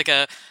of gives, like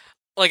a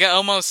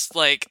almost,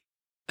 like,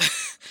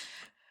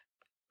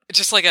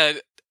 just like a,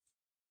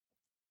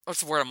 what's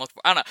the word I'm looking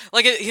for? I don't know.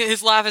 Like,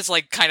 his laugh is,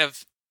 like, kind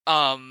of,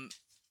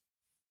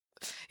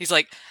 he's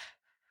like,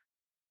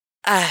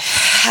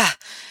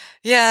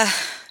 yeah,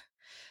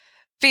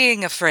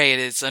 being afraid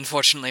is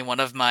unfortunately one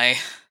of my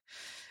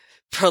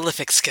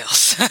prolific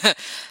skills.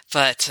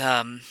 But,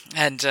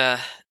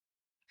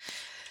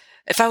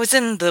 if I was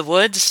in the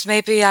woods,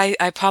 maybe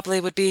I probably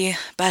would be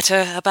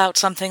better about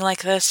something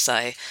like this.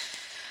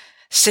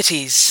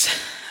 Cities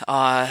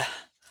are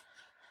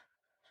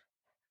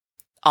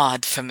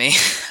odd for me.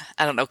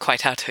 I don't know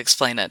quite how to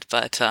explain it,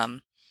 but,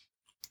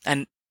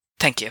 and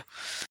thank you.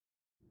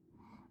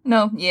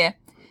 No, yeah.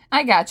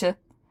 I gotcha.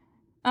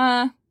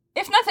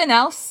 If nothing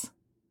else,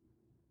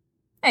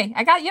 hey,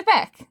 I got your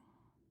back.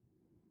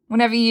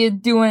 Whenever you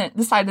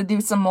decide to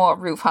do some more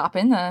roof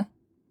hopping,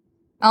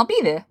 I'll be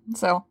there,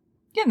 so...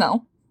 You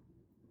know.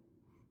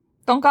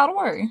 Don't gotta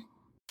worry.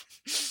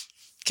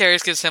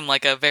 Carius gives him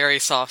like a very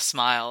soft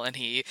smile, and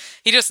he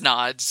just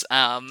nods.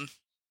 And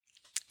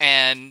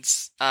then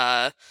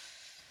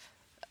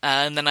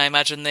I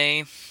imagine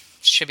they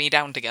shimmy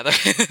down together.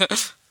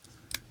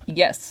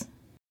 Yes.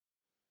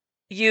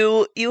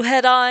 You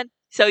head on,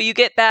 so you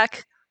get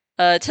back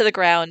to the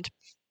ground,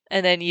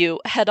 and then you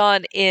head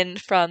on in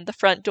from the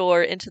front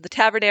door into the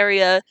tavern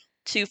area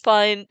to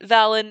find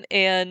Valen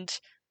and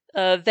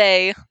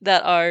they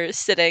that are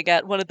sitting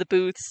at one of the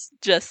booths.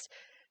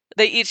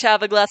 They each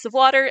have a glass of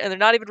water, and they're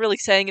not even really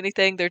saying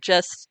anything. They're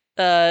just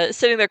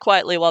sitting there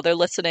quietly while they're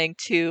listening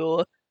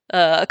to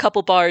a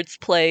couple bards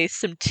play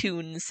some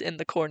tunes in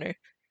the corner.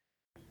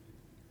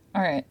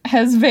 All right.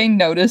 Has Vane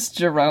noticed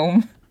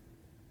Jerome?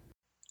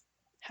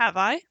 Have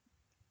I?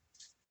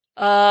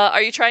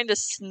 Are you trying to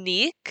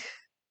sneak,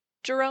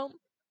 Jerome?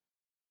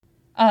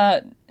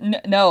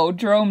 No,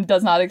 Jerome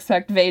does not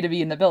expect Vay to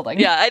be in the building.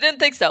 Yeah, I didn't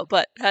think so,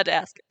 but had to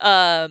ask.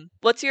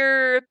 What's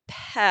your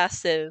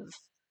passive?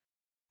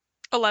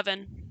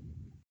 11.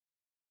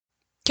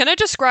 Can I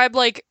describe,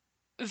 like,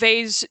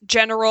 Vay's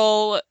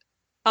general,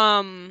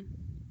 I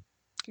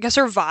guess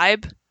her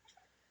vibe?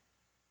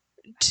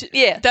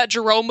 Yeah. That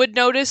Jerome would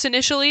notice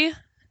initially?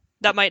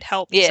 That might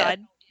help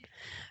decide.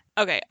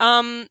 Okay,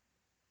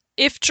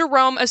 if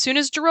Jerome, as soon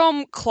as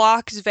Jerome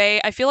clocks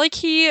Vay, I feel like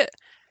he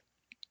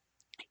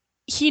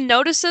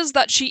notices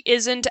that she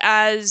isn't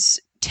as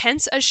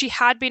tense as she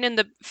had been in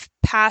the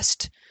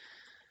past,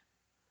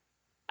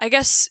 I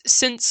guess,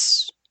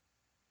 since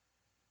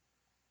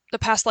the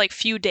past, like,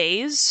 few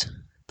days.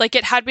 Like,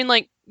 it had been,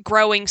 like,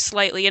 growing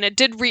slightly, and it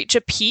did reach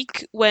a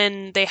peak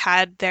when they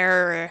had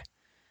their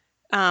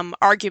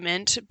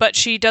argument, but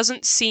she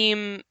doesn't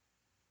seem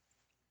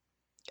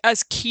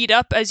as keyed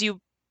up as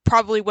you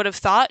probably would have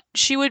thought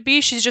she would be.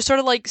 She's just sort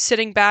of, like,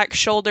 sitting back,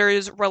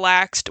 shoulders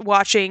relaxed,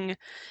 watching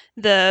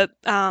the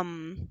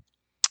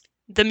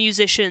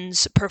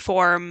musicians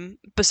perform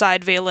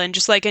beside Valen,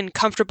 just, like, in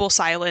comfortable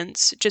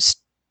silence.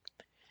 Just,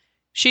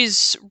 she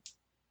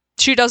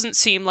doesn't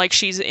seem like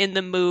she's in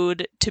the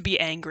mood to be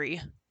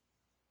angry.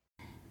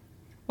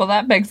 Well,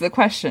 that begs the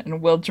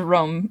question, will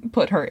Jerome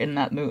put her in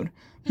that mood?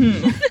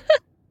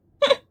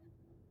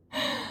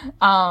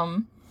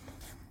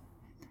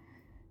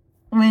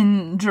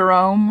 When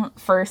Jerome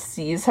first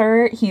sees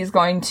her, he's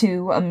going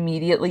to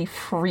immediately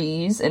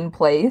freeze in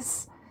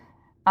place,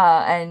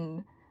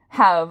 and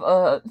have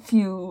a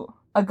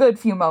good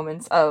few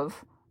moments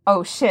of,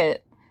 oh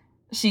shit,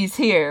 she's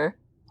here,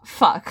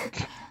 fuck.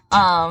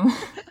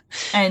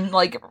 And,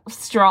 like,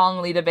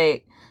 strongly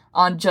debate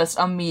on just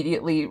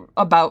immediately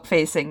about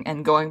facing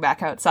and going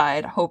back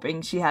outside,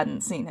 hoping she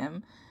hadn't seen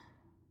him.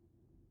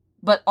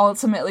 But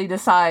ultimately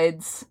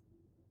decides,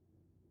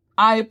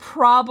 I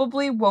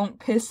probably won't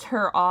piss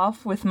her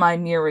off with my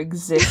near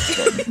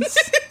existence.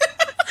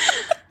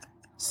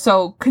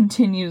 So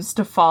continues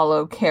to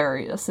follow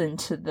Carius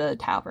into the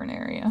tavern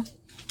area.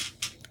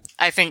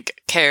 I think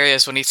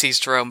Carius, when he sees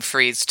Jerome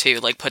freeze too,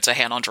 like, puts a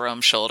hand on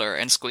Jerome's shoulder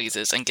and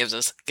squeezes and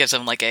gives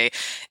him like a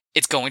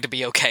 "it's going to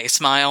be okay"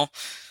 smile.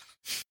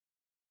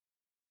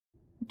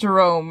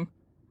 Jerome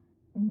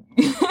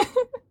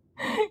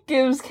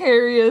gives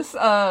Carius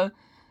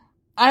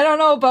I don't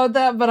know about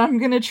that, but I'm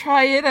gonna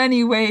try it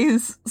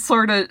anyways,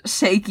 sort of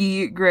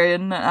shaky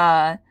grin,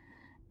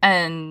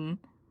 and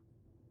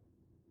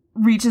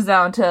reaches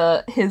down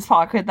to his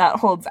pocket that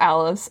holds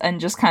Alice and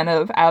just kind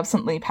of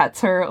absently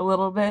pets her a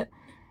little bit,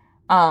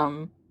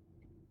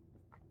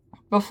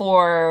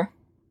 before,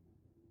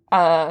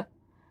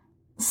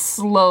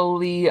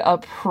 slowly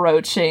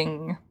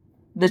approaching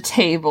the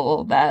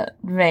table that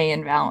Vay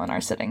and Valen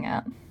are sitting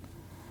at.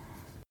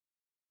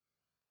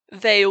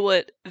 They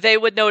would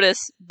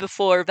notice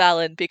before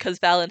Valen, because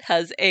Valen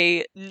has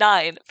a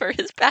 9 for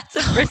his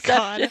passive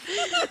perception.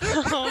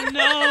 Oh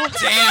no!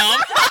 Damn.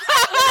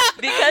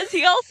 Because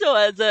he also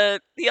has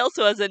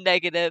a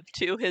negative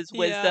to his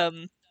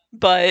wisdom,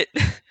 but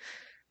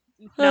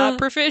not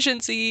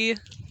proficiency.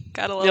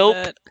 Got a little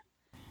bit.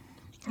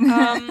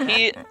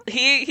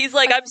 He's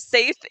like, I'm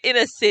safe in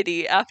a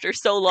city after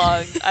so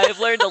long. I have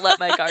learned to let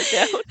my guard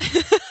down.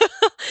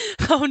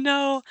 Oh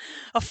no,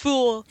 a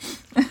fool.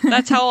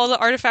 That's how all the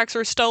artifacts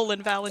were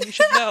stolen, Valen, you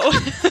should know.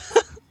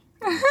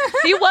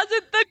 He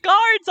wasn't the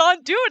guards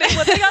on duty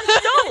when they got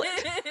stolen.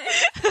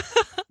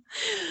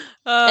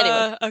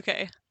 Anyway.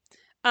 Okay.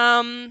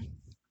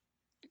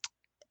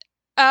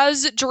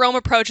 As Jerome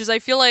approaches, I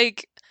feel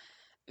like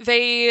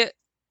they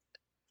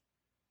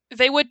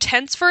would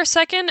tense for a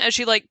second as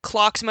she, like,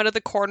 clocks him out of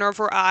the corner of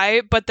her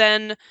eye, but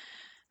then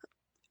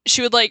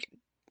she would, like,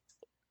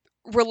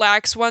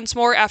 relax once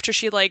more after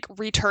she, like,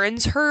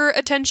 returns her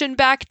attention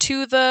back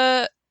to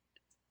the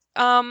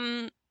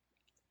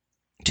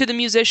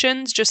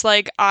musicians. Just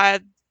like,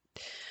 I'm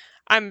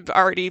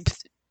already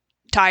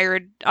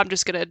tired. I'm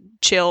just gonna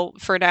chill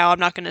for now. I'm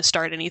not gonna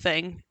start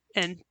anything.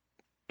 And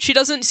she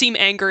doesn't seem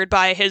angered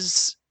by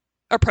his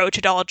approach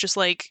at all. Just,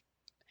 like,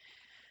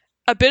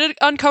 a bit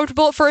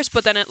uncomfortable at first,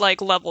 but then it,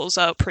 like, levels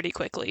out pretty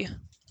quickly.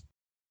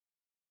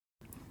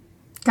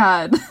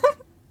 God.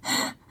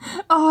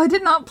 Oh, I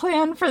did not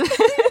plan for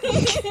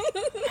this.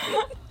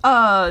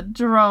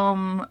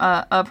 Jerome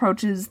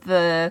approaches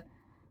the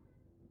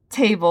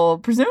table,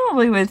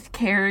 presumably with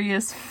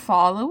Carius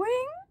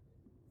following?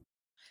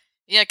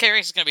 Yeah,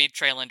 Carrie's is gonna be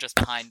trailing just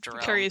behind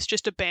Jerome. Carius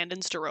just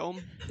abandons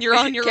Jerome. You're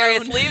on your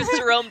Carius own. leaves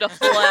Jerome to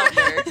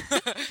flounder.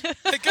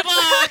 Good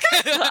luck!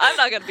 I'm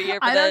not gonna be here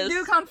for I this. don't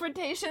do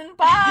confrontation.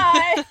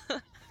 Bye.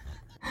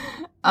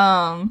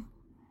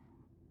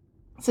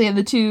 So yeah,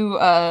 the two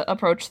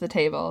approach the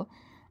table,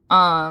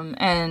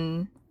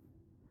 and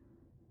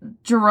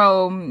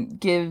Jerome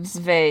gives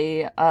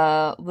Vey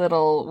a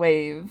little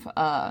wave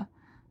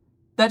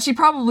that she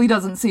probably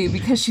doesn't see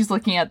because she's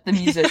looking at the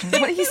musicians,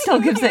 but he still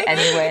gives it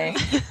anyway.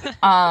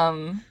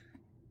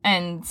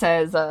 And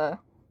says,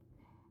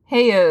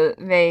 "Hey,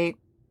 Vey,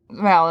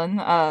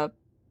 Valen,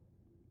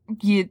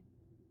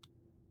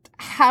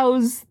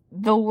 how's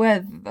the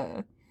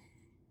weather?"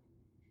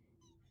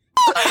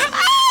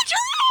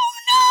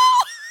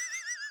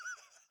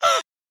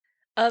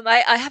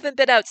 I haven't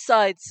been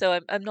outside, so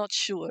I'm not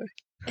sure.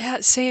 Yeah,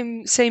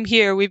 same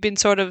here. We've been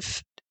sort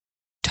of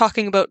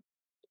talking about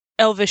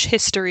Elvish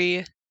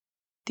history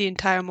the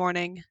entire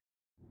morning.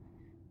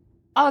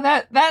 Oh,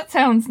 that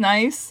sounds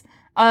nice.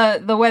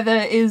 The weather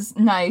is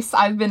nice.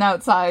 I've been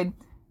outside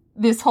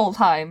this whole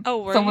time.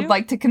 Oh, were so you? would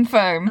like to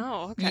confirm.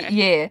 Oh, okay.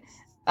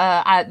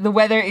 Yeah. The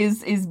weather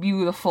is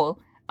beautiful.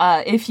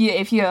 If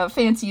you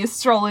fancy a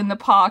stroll in the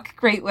park,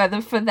 great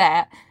weather for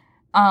that.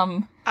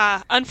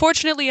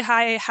 Unfortunately,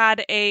 I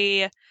had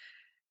a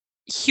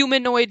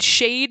humanoid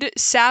shade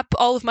sap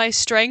all of my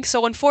strength,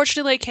 so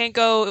unfortunately I can't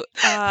go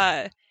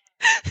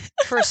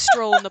for a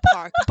stroll in the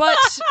park. But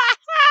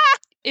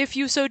if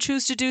you so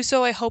choose to do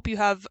so, I hope you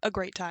have a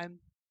great time.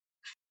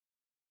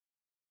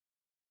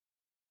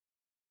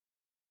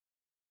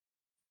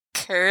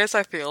 Karis,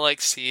 I feel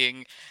like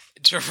seeing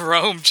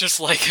Jerome just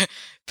like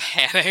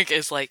panic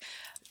is like,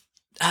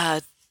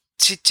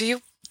 do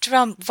you,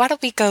 Jerome, why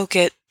don't we go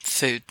get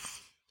food?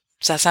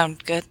 Does that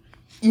sound good?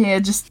 Yeah,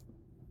 just...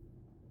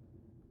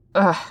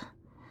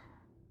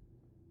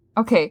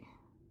 Okay.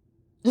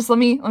 Just let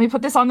me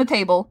put this on the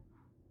table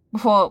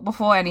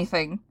before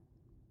anything.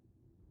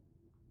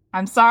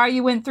 I'm sorry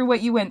you went through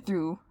what you went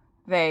through,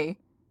 Vey.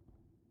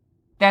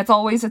 That's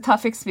always a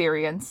tough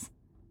experience.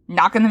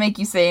 Not gonna make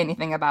you say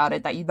anything about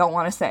it that you don't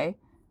want to say.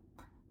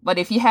 But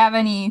if you have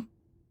anything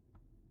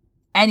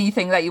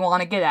that you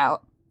want to get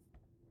out,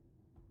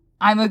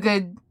 I'm a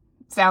good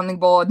sounding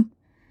board.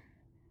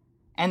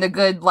 And a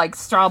good,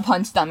 straw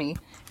punch dummy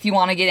if you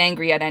want to get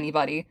angry at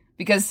anybody.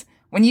 Because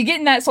when you get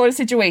in that sort of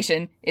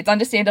situation, it's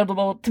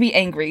understandable to be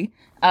angry.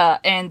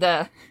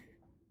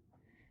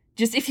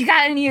 Just if you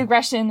got any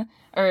aggression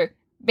or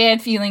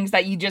bad feelings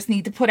that you just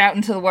need to put out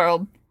into the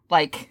world,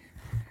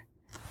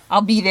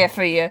 I'll be there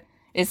for you.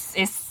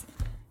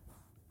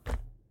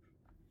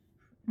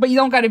 But you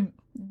don't gotta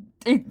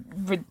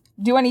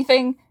do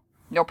anything.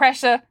 No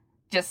pressure.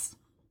 Just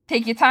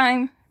take your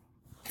time.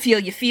 Feel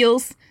your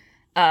feels.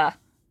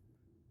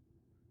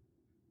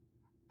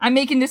 I'm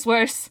making this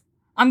worse.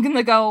 I'm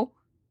gonna go.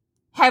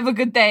 Have a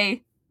good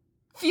day.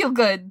 Feel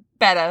good.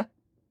 Better.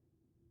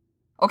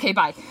 Okay,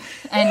 bye.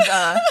 And,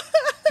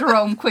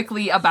 Jerome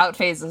quickly about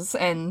phases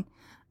and,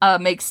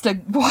 makes to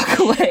walk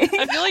away.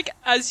 I feel like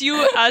as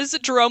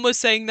Jerome was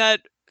saying that,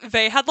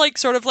 Vey had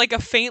sort of a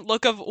faint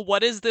look of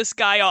what is this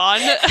guy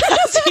on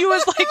as he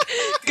was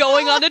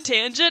going on a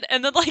tangent,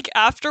 and then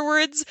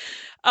afterwards,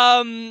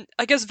 I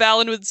guess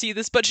Valen would see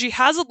this, but she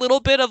has a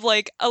little bit of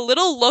a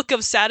little look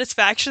of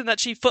satisfaction that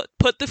she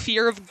put the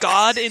fear of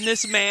God in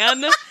this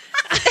man.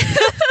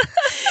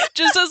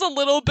 Just as a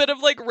little bit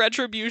of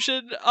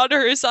retribution on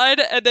her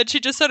side, and then she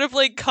just sort of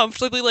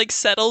comfortably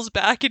settles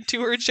back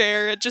into her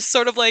chair and just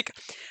sort of a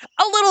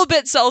little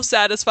bit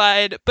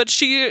self-satisfied, but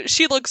she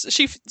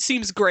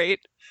seems great.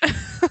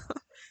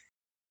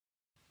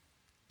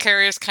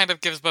 Carius kind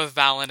of gives both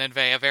Valen and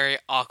Vey a very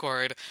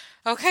awkward,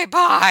 okay,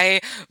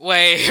 bye,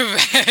 wave,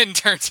 and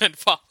turns and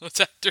follows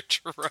after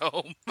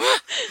Jerome.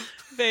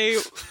 Vey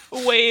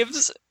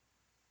waves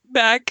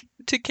back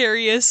to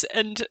Carius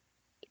and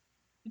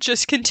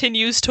just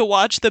continues to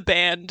watch the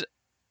band,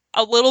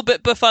 a little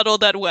bit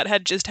befuddled at what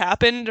had just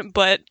happened,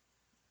 but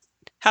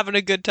having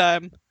a good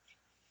time.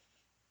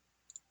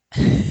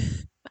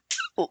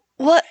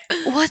 What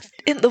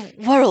in the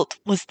world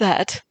was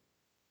that?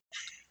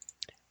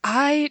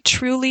 I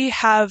truly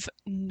have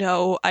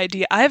no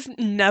idea. I've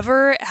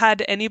never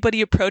had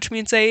anybody approach me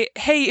and say,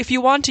 hey, if you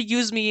want to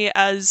use me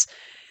as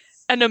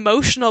an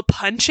emotional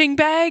punching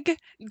bag,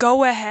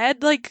 go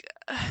ahead.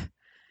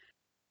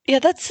 Yeah,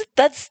 that's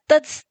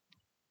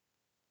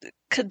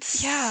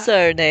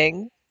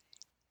concerning.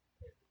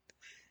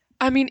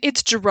 I mean,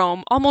 it's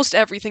Jerome. Almost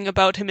everything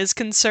about him is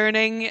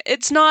concerning.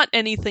 It's not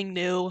anything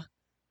new.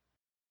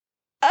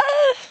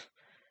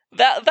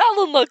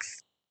 Valen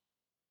looks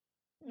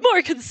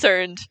more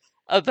concerned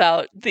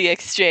about the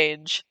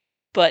exchange,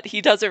 but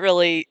he doesn't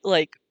really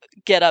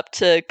get up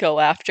to go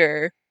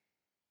after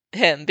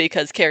him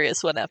because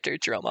Carius went after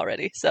Jerome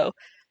already. So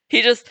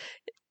he just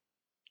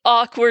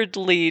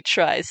awkwardly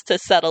tries to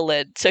settle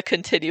in to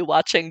continue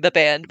watching the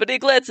band, but he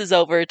glances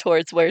over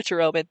towards where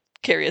Jerome and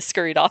Carius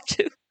scurried off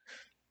to.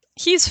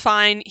 He's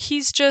fine.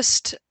 He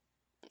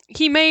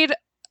made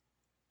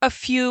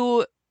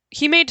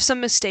some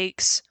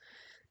mistakes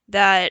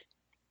that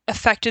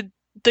affected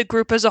the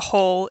group as a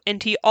whole,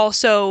 and he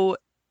also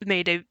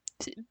made a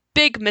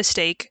big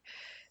mistake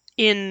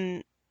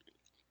and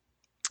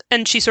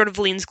she sort of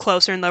leans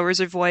closer and lowers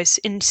her voice,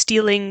 in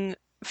stealing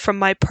from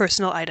my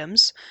personal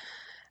items.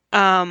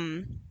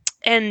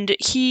 And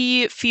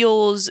he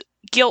feels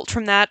guilt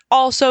from that.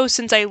 Also,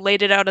 since I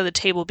laid it out on the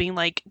table being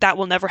like, that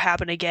will never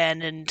happen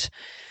again, and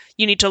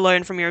you need to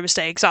learn from your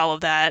mistakes, all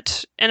of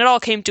that. And it all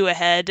came to a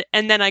head,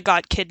 and then I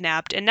got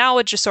kidnapped, and now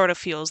it just sort of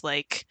feels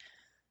like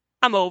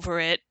I'm over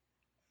it.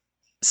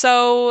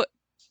 So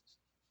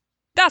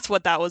that's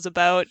what that was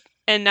about.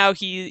 And now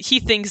he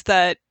thinks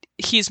that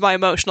he's my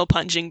emotional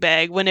punching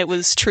bag, when it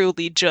was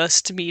truly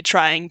just me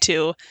trying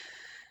to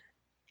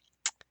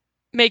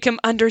make him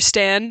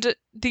understand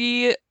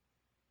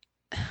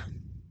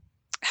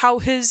how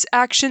his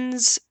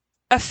actions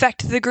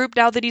affect the group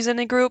now that he's in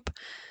a group.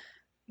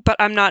 But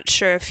I'm not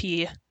sure if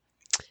he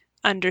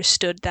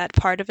understood that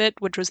part of it,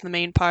 which was the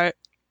main part.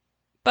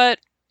 But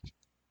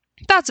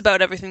that's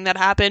about everything that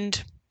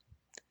happened.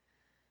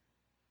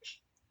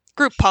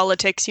 Group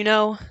politics, you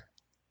know?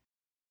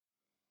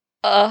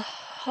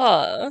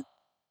 Uh-huh.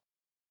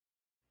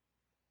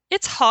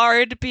 It's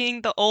hard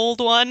being the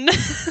old one.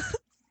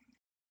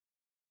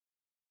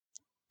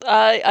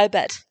 I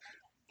bet.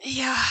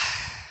 Yeah.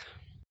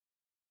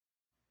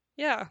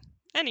 Yeah.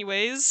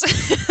 Anyways.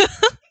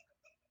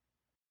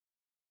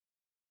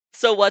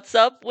 So what's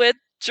up with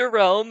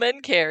Jerome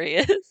and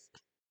Carius?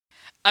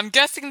 I'm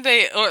guessing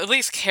or at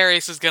least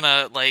Carius is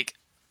gonna, like,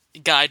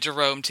 guide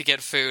Jerome to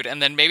get food,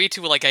 and then maybe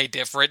to, like, a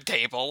different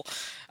table.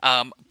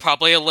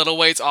 Probably a little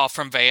ways off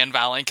from Vey and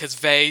Valen, because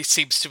Vey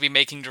seems to be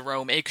making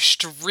Jerome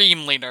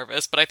extremely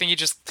nervous, but I think he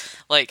just,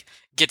 like,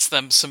 gets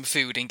them some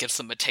food and gets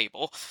them a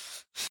table.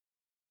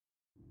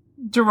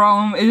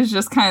 Jerome is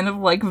just kind of,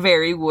 like,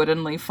 very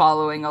woodenly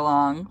following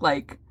along,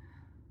 like,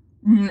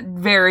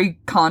 very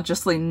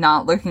consciously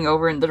not looking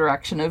over in the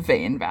direction of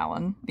Vey and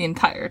Valen the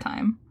entire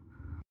time.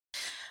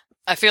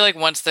 I feel like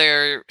once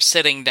they're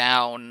sitting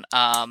down,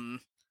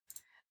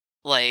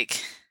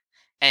 like,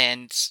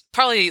 and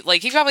probably,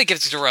 like, he probably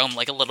gives Jerome,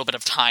 like, a little bit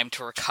of time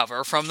to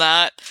recover from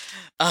that,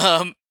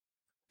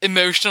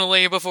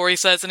 emotionally before he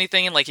says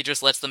anything, and, like, he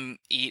just lets them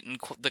eat in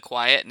the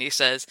quiet, and he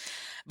says,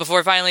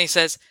 before finally he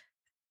says,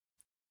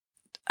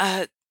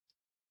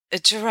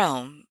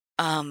 Jerome,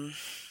 can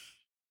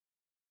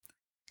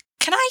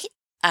I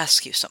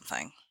ask you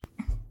something?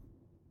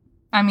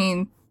 I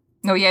mean,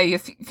 no, yeah, you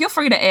feel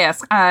free to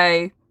ask.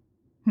 I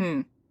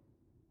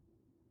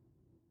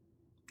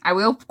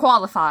will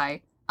qualify.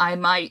 I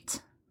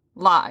might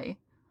lie,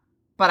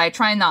 but I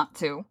try not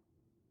to.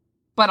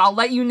 But I'll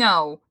let you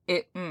know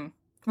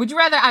Would you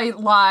rather I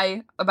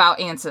lie about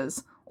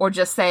answers, or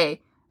just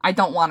say I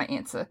don't want to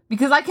answer?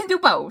 Because I can do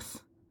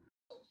both.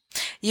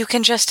 You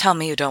can just tell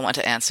me you don't want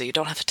to answer. You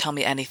don't have to tell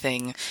me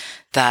anything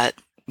that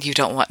you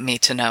don't want me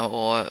to know,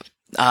 or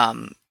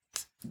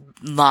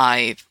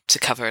lie to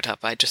cover it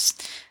up.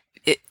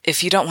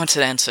 If you don't want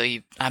to answer,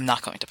 I'm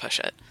not going to push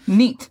it.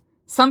 Neat.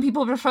 Some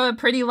people prefer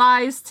pretty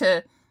lies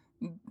to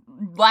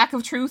lack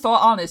of truth or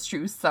honest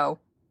truth, so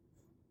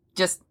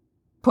just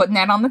putting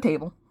that on the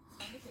table.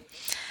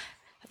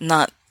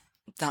 Not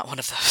one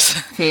of those.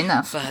 Fair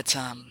enough. But,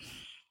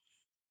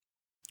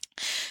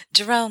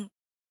 Jerome,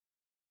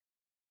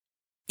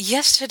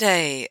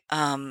 yesterday,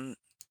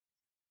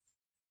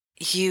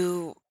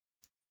 you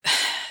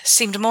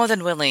seemed more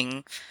than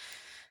willing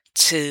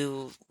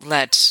to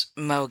let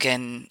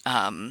Mogan,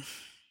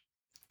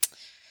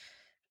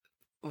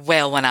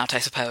 wail one out, I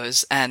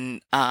suppose,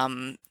 and,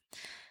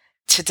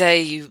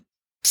 today you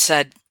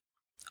said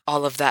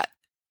all of that.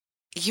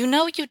 You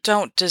know you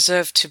don't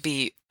deserve to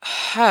be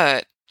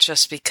hurt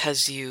just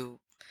because you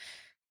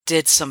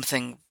did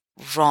something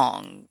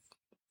wrong,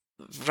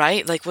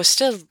 right? Like, we're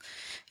still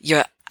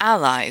your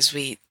allies.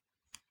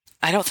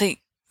 I don't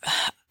think,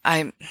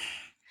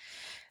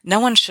 no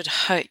one should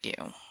hurt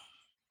you,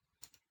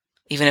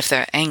 even if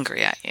they're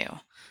angry at you.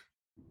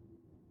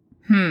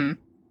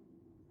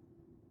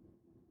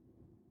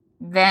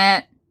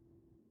 That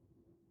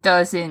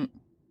doesn't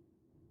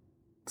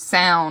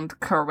sound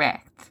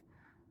correct.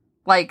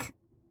 Like,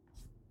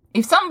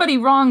 if somebody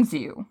wrongs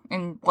you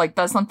and, like,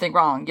 does something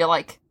wrong, you're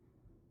like,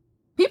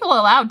 people are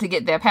allowed to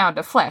get their pound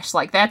of flesh.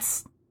 Like,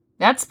 that's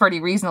pretty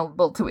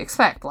reasonable to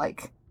expect.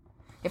 Like,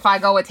 if I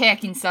go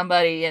attacking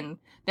somebody and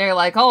they're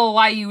like, oh,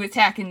 why are you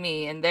attacking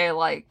me? And they're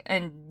like,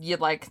 and you're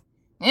like,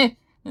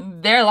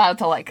 they're allowed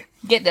to, like,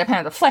 get their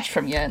pound of flesh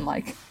from you and,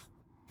 like,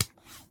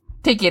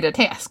 take you to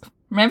task.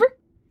 Remember?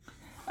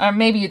 Or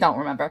maybe you don't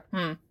remember.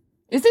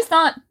 Is this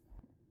not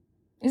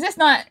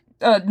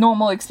a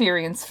normal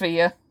experience for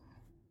you?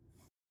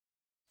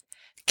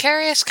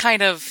 Carius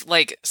kind of,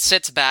 like,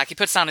 sits back. He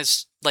puts down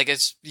his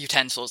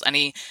utensils, and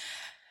he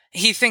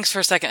thinks for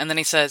a second, and then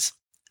he says,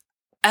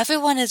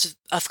 everyone is,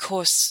 of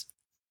course,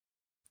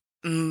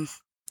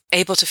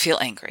 able to feel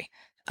angry.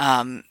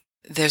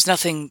 There's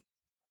nothing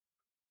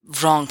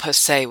wrong per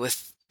se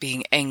with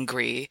being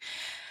angry,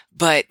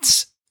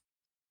 but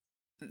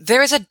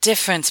there is a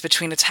difference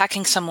between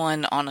attacking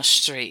someone on a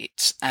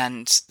street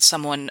and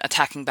someone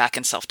attacking back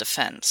in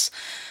self-defense,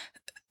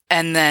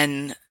 and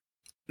then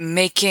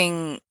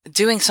doing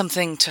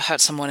something to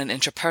hurt someone in an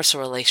interpersonal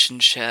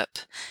relationship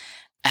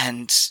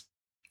and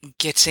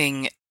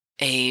getting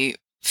a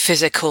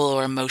physical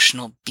or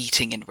emotional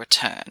beating in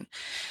return.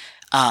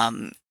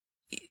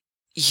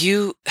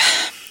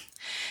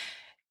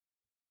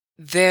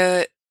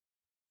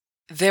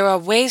 There are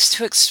ways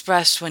to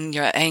express when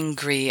you're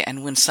angry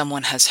and when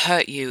someone has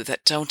hurt you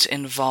that don't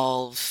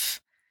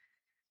involve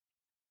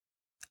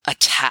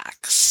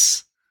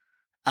attacks.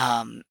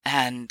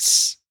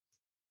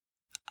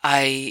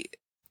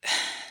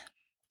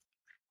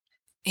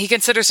 He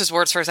considers his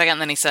words for a second,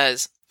 and then he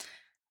says,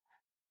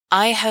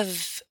 I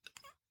have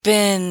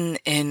been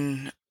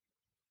in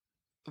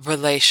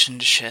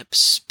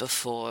relationships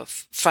before,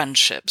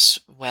 friendships,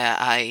 where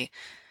I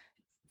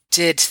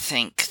did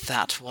think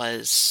that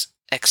was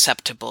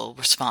acceptable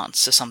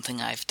response to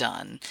something I've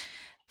done,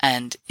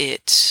 and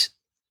it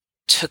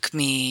took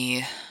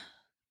me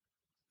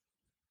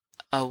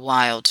a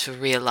while to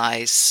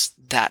realize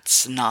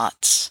that's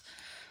not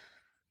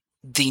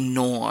the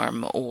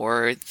norm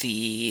or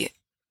the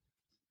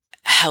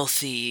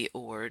healthy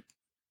or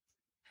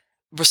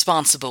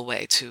responsible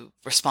way to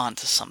respond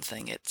to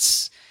something.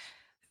 It's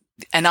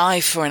an eye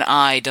for an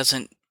eye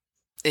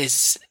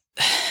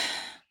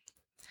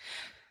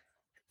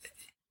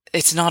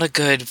it's not a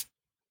good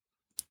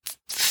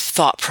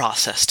thought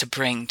process to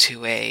bring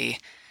to a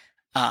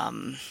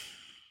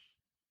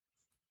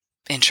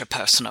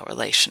interpersonal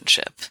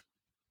relationship,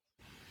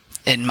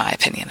 in my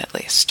opinion, at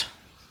least.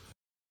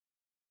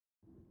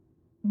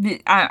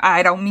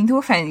 I don't mean to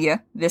offend you.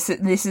 This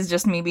is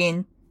just me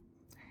being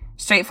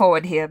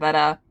straightforward here,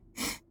 but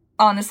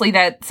honestly,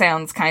 that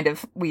sounds kind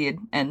of weird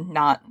and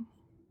not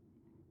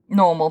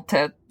normal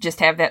to just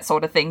have that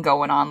sort of thing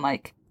going on.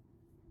 Like,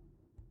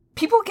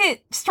 people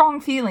get strong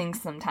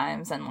feelings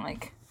sometimes, and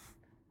like,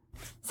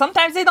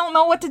 sometimes they don't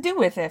know what to do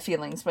with their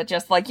feelings, but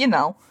just like,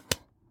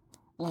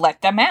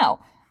 let them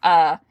out.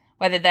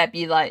 Whether that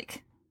be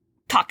like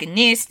talking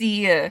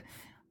nasty or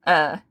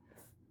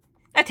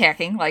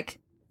attacking, like,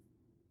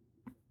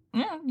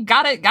 you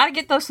gotta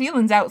get those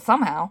feelings out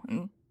somehow.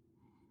 And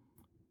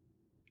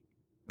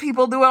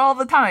people do it all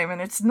the time, and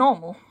it's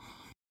normal.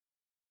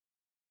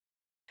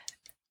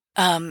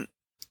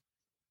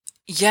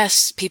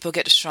 Yes, people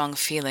get strong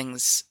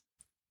feelings,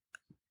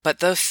 but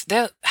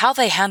how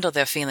they handle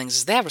their feelings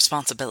is their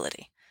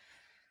responsibility.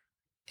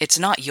 It's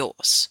not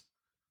yours.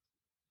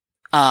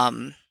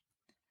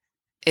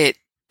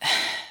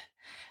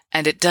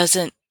 It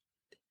doesn't,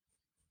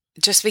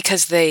 just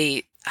because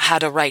they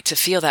had a right to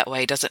feel that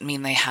way doesn't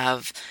mean they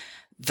have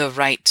the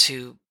right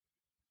to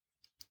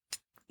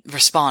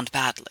respond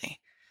badly.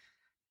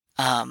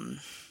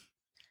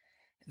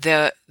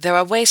 There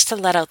are ways to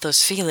let out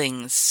those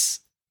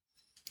feelings.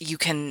 You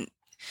can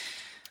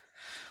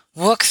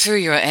work through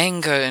your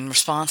anger in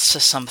response to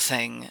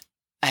something,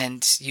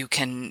 and you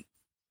can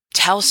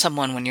tell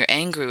someone when you're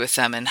angry with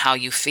them and how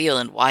you feel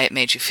and why it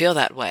made you feel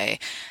that way.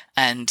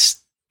 And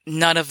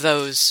none of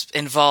those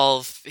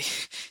involve,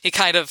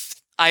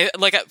 I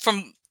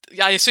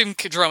assume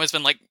Jerome has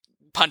been like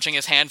punching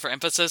his hand for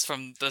emphasis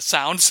from the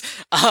sounds.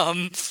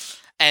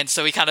 And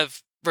so he kind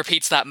of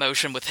repeats that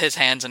motion with his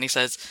hands, and he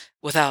says,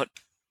 without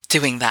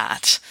doing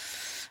that.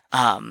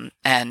 And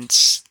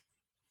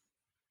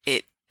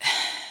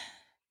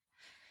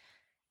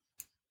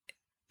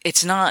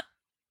it's not,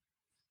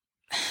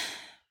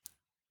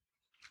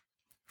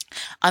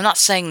 I'm not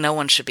saying no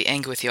one should be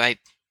angry with you.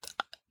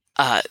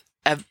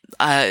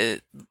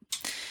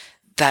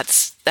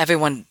 That's,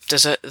 everyone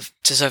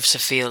deserves to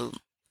feel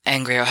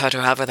angry or hurt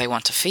or however they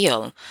want to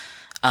feel.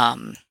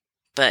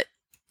 But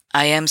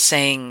I am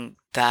saying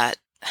that,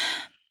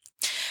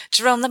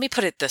 Jerome, let me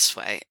put it this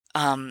way.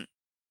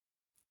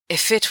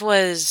 If it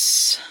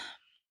was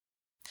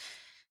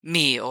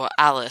me or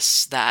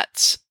Alice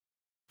that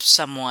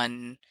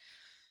someone,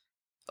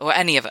 or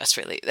any of us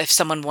really, if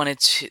someone wanted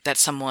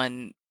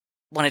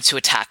to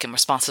attack in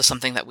response to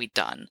something that we'd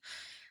done,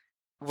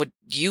 would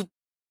you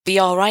be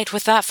alright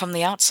with that from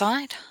the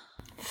outside?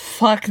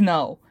 Fuck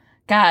no.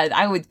 God,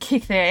 I would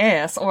kick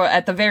their ass, or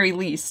at the very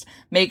least,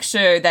 make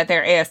sure that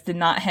their ass did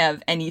not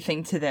have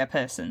anything to their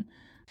person.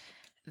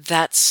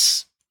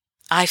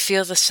 I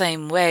feel the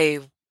same way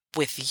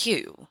with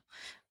you.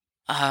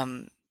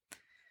 I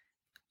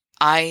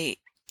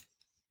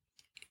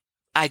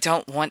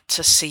don't want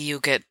to see you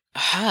get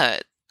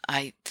hurt.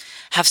 I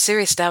have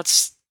serious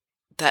doubts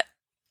that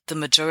the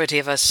majority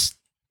of us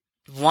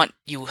want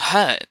you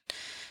hurt.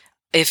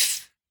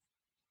 If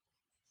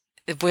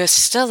we're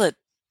still a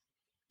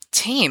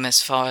team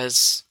as far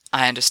as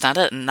I understand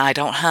it, and I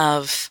don't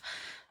have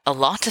a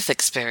lot of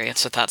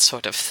experience with that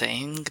sort of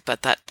thing,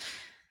 but that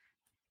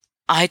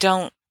I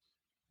don't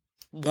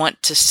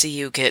want to see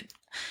you get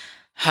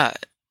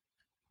hurt,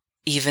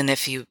 even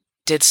if you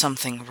did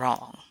something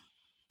wrong.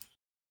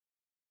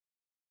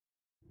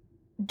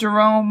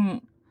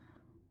 Jerome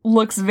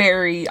looks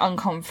very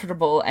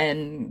uncomfortable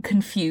and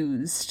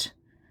confused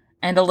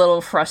and a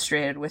little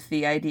frustrated with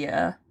the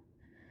idea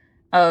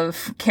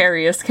of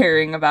Carius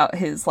caring about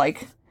his,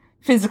 like,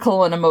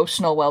 physical and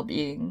emotional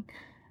well-being.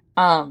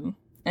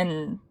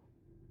 And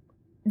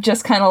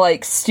just kind of,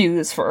 like,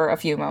 stews for a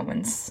few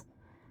moments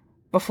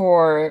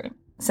before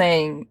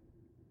saying,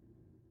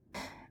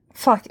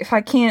 fuck, if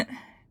I can't...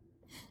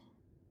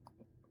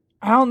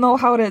 I don't know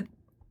how to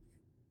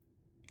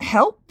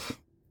help,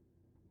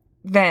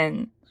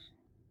 then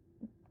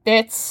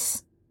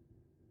it's...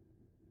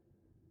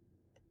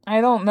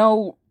 I don't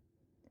know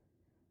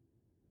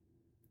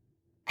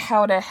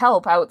how to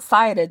help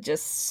outside of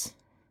just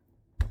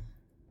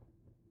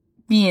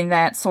being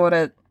that sort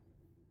of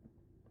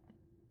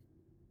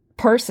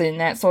person,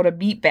 that sort of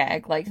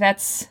beatbag. Like,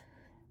 that's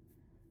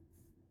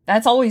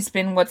always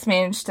been what's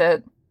managed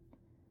to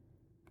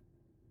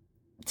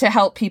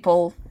help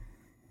people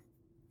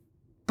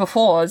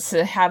before, is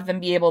to have them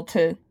be able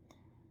to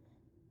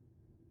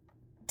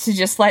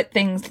just let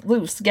things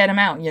loose, get them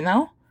out, you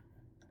know?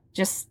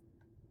 Just,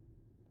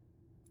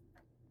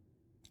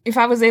 if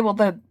I was able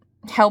to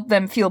help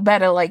them feel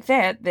better like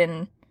that,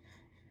 then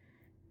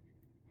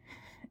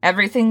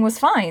everything was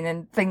fine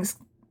and things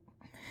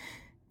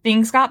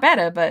got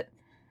better. But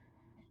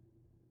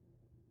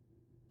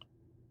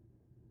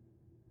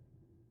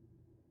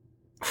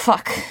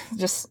fuck,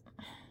 just,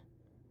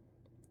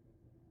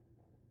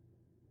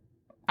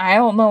 I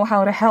don't know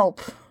how to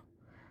help.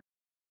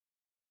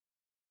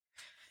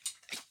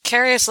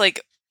 Carius,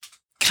 like,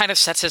 kind of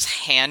sets his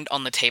hand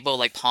on the table,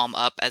 like, palm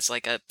up, as,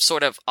 like, a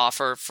sort of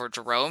offer for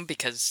Jerome,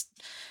 because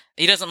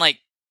he doesn't, like,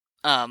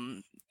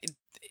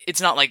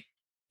 it's not, like,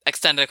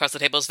 extended across the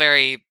table. It's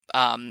very,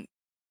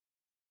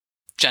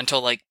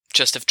 gentle, like,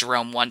 just if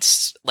Jerome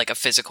wants, like, a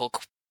physical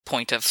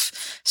point of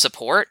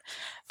support.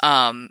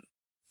 And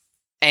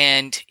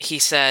he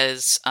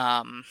says,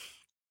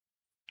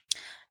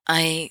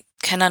 I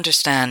can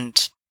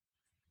understand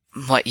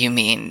what you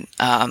mean,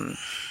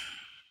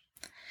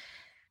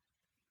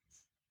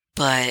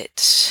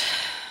 but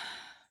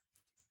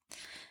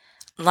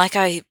like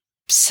I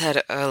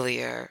said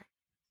earlier,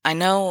 I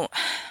know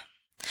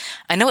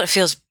it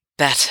feels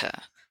better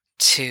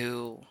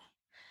to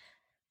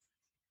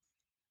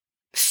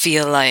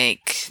feel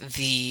like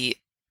the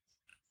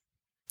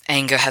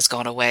anger has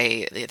gone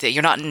away, that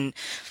you're not in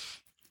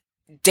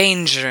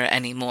danger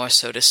anymore,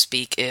 so to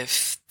speak,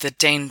 if the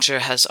danger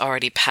has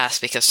already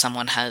passed because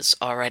someone has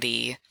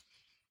already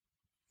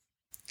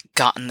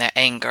gotten their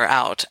anger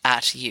out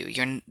at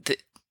you.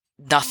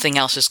 Nothing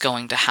else is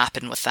going to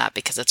happen with that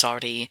because it's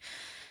already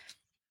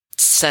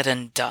said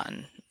and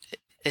done.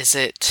 Is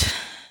it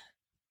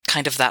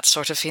kind of that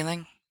sort of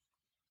feeling?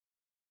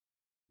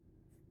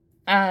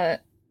 I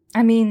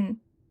mean,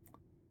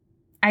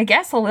 I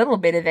guess a little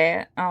bit of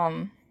that.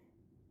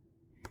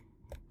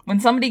 When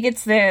somebody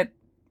gets their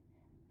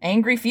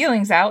angry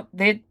feelings out,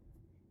 they're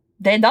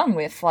done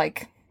with.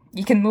 Like,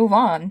 you can move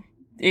on.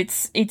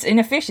 It's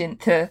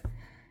inefficient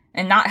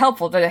and not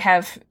helpful to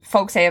have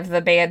folks have the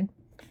bad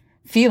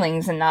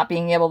feelings and not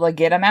being able to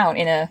get them out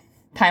in a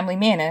timely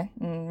manner,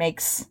 and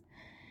makes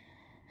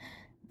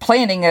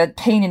planning a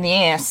pain in the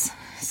ass.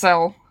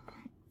 So,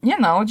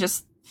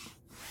 just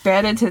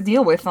better to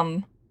deal with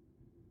them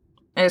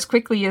as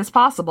quickly as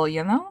possible,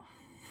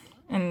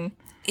 And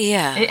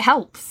yeah, it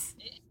helps.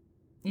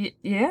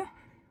 Yeah?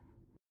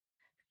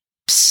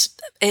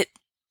 It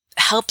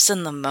helps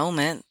in the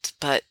moment,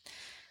 but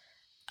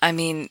I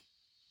mean,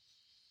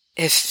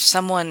 if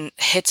someone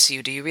hits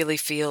you, do you really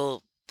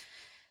feel,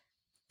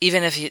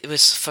 even if it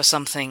was for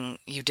something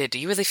you did, do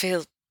you really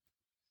feel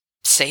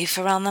safe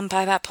around them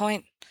by that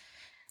point?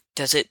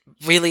 Does it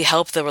really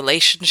help the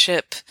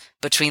relationship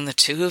between the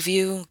two of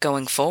you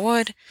going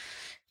forward?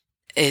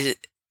 There's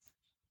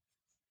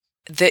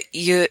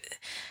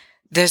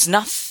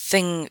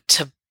nothing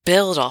to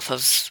build off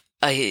of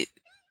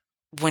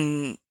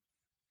when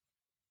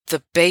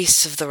the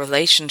base of the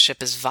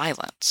relationship is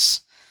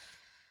violence.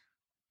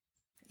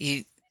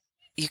 You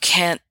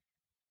can't.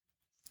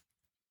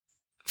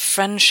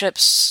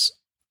 Friendships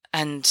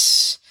and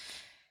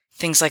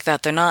things like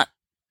that, they're not.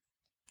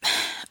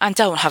 I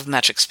don't have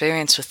much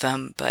experience with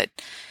them, but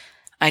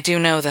I do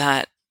know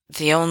that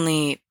the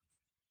only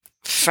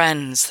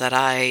friends that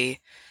I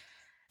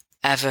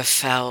ever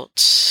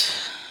felt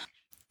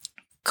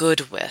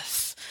good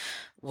with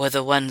were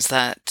the ones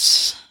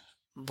that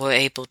were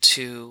able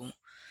to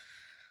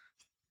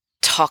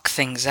talk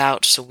things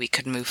out so we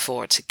could move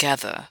forward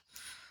together,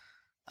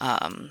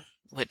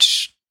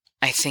 which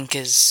I think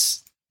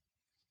is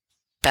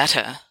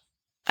better.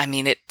 I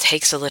mean, it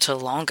takes a little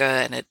longer,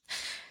 and it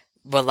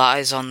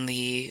relies on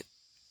the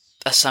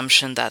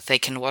assumption that they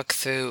can work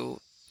through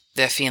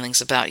their feelings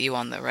about you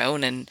on their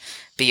own and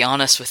be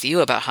honest with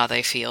you about how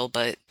they feel,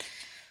 but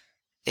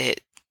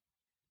it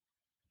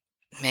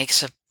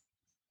makes a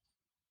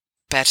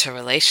better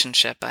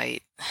relationship.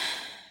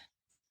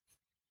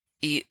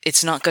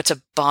 It's not good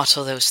to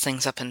bottle those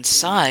things up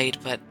inside,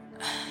 but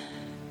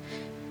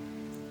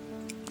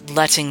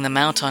letting them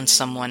out on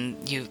someone,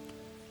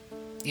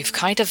 you've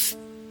kind of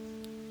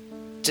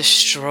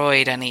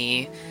destroyed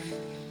any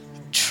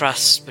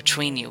trust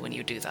between you when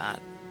you do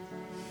that.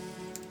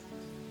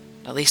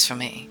 At least for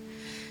me.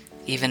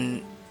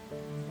 Even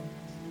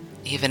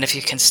if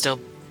you can still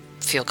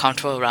feel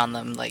comfortable around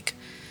them, like,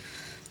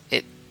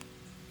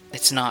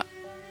 it's not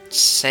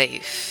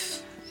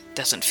safe. It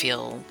doesn't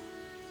feel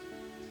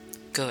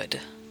good.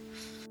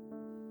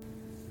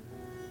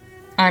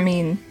 I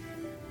mean,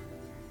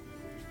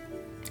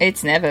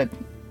 it's never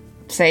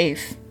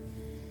safe,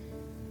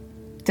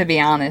 to be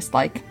honest.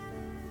 Like,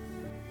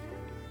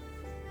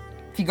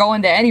 if you go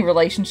into any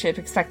relationship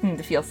expecting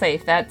to feel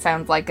safe, that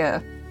sounds like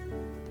a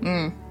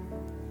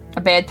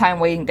bad time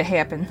waiting to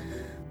happen.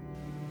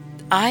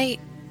 I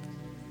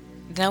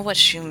know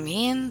what you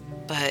mean,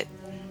 but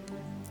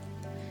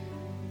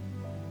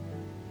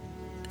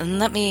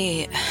let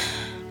me...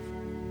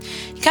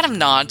 He kind of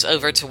nods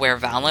over to where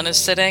Valen is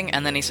sitting,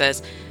 and then he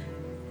says,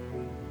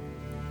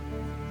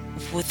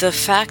 with the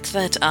fact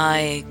that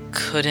I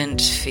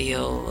couldn't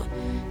feel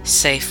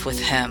safe with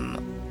him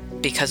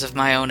because of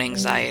my own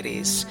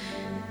anxieties,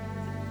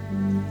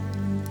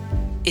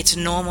 it's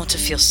normal to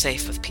feel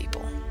safe with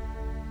people.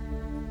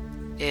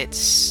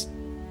 It's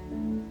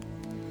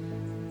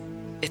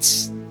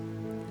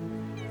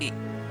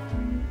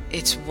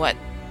what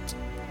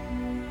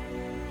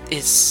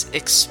is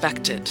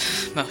expected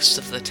most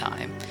of the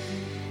time.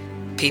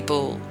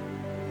 People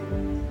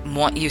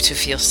want you to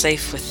feel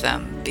safe with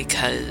them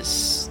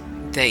because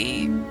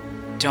they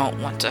don't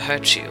want to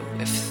hurt you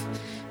if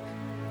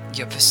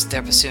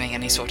they're pursuing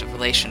any sort of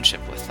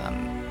relationship with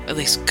them. At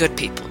least good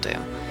people do.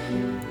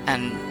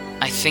 And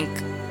I think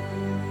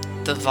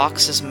the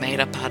Vox is made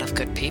up out of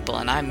good people,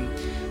 and I'm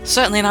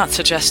certainly not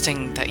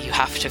suggesting that you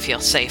have to feel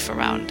safe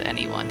around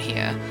anyone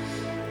here.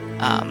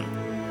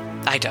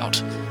 I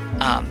don't.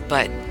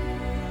 But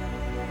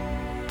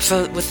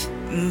with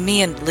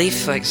me and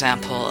Leaf, for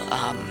example,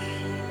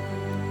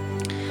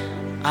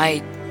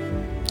 I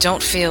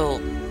don't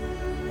feel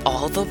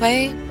all the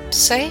way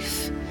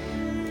safe,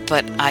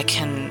 but I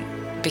can,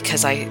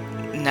 because I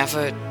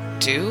never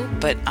do,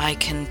 but I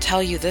can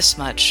tell you this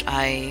much,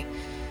 I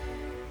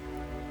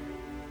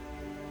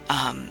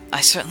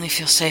certainly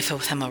feel safer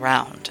with him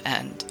around,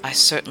 and I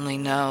certainly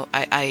know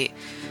I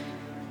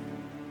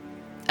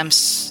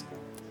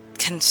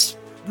can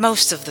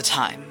most of the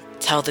time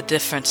tell the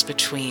difference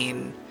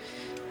between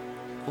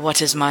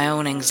what is my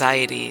own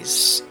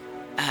anxieties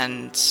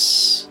and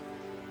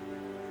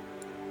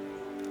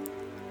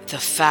the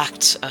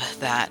fact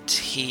that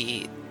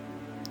he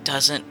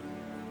doesn't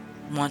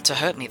want to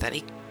hurt me, that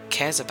he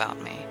cares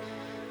about me.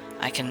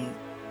 I can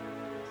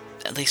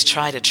at least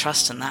try to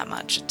trust him that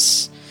much.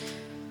 It's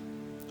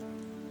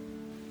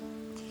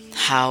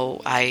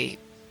how I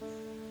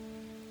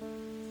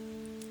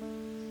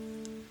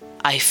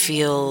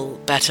feel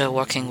better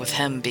working with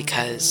him,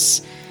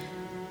 because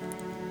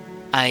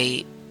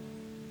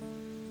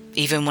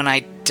even when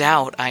I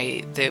doubt,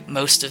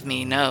 most of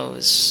me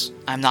knows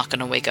I'm not going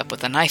to wake up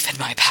with a knife in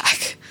my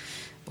back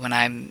when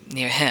I'm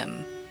near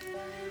him.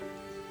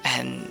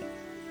 And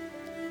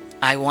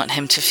I want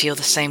him to feel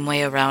the same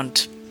way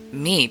around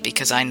me,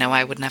 because I know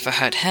I would never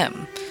hurt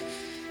him.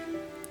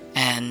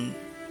 And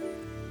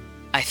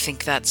I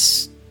think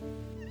that's...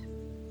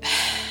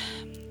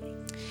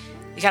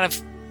 He kind of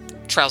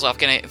trails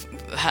off,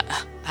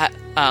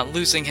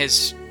 losing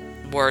his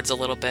words a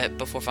little bit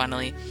before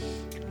finally...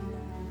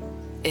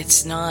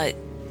 It's not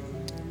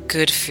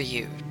good for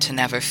you to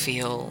never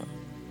feel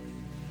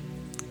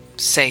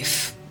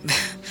safe.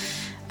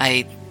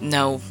 I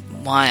know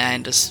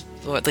why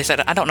or at least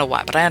I don't know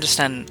why, but I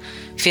understand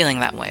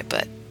feeling that way,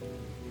 but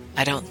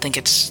I don't think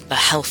it's a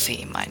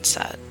healthy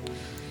mindset,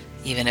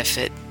 even if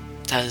it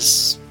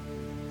does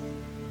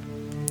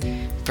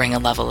bring a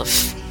level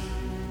of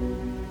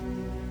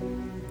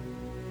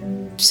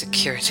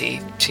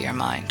security to your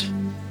mind.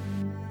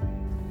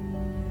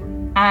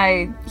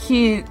 I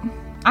hear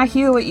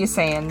what you're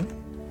saying.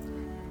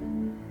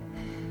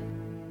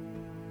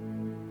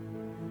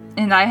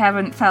 And I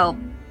haven't felt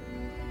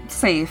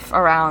safe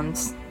around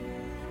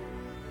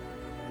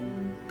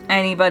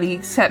anybody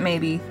except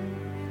maybe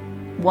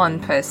one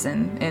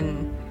person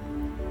in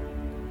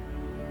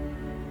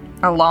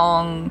a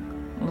long,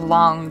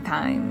 long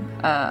time.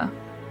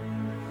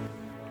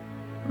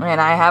 And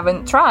I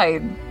haven't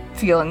tried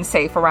feeling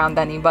safe around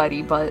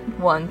anybody but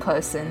one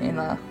person in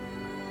a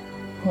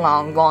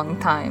long, long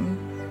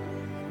time.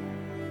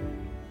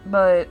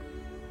 But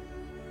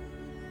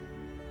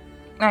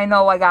I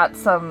know I got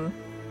some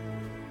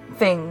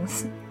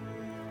things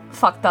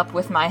fucked up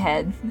with my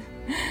head.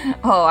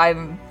 Oh,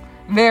 I'm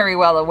very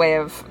well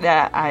aware of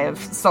that. I have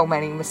so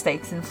many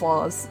mistakes and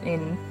flaws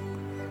in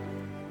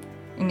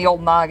the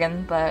old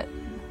noggin, but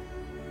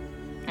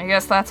I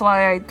guess that's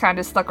why I kind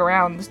of stuck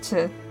around,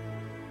 to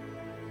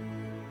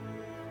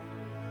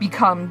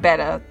become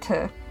better,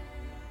 to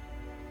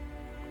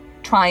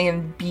try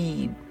and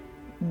be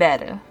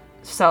better.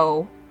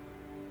 So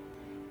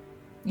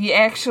you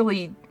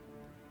actually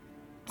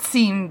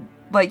seem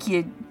like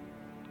you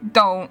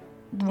don't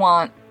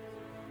want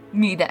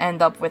me to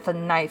end up with a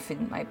knife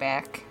in my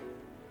back.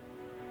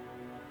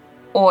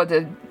 Or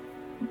to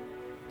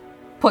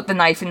put the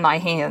knife in my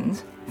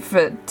hand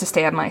to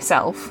stab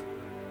myself.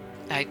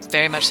 I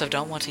very much so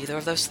don't want either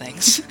of those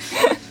things.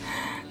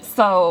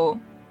 So,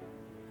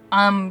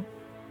 I'm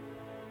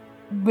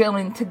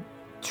willing to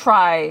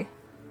try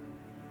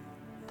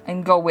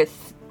and go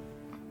with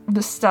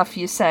the stuff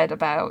you said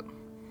about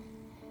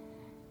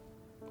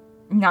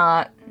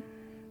not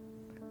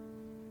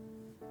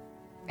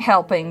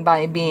helping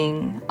by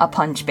being a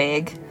punch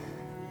bag.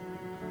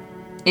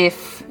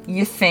 If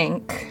you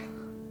think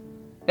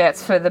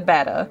that's for the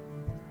better.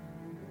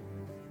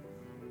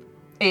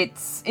 It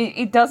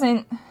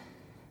doesn't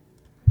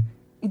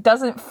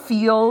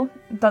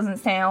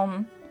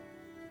sound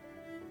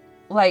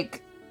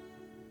like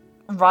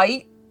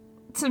right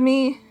to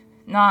me.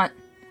 Not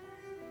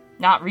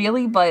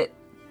really, but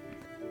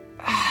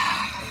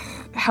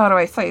how do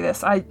I say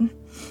this? I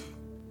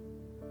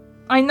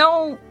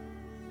know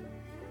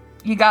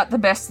you got the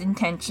best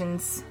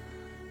intentions,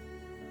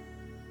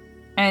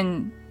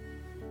 and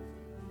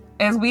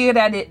as weird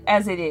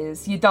as it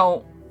is, you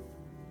don't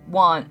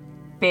want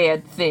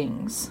bad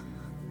things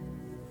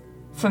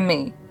for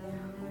me,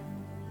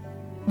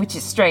 which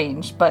is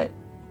strange, but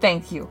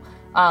thank you.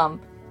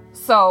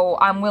 So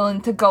I'm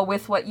willing to go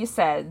with what you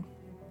said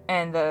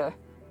and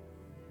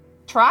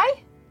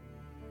try.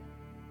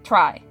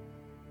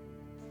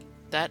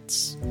 I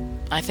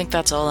think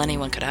that's all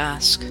anyone could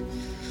ask.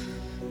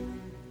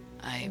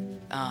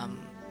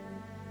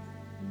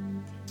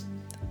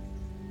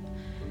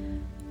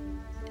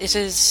 It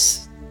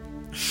is...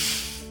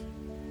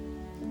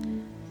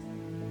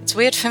 It's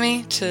weird for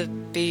me to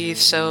be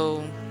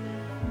so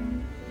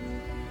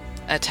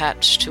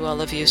attached to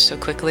all of you so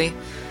quickly.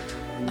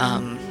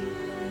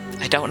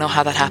 I don't know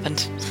how that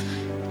happened,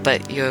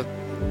 but you're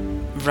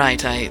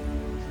right. I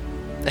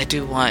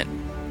do want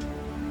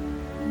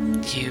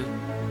you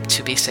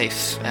to be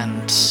safe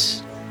and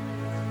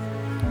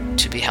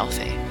to be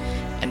healthy,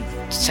 and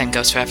same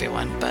goes for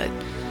everyone. But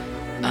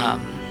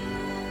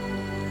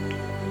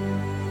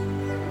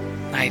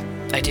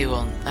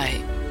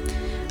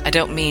I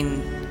don't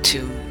mean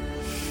to.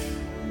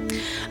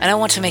 I don't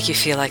want to make you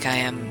feel like I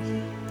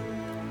am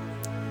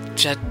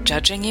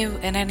judging you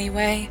in any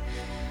way.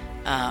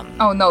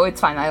 Oh no, it's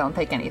fine. I don't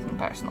take anything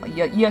personally.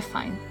 You're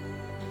fine.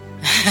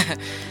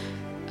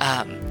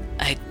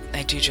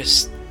 I do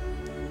just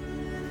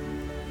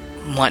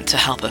want to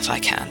help if I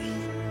can.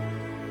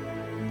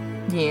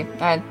 Yeah,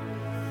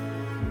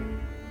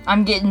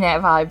 I'm getting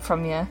that vibe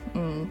from you.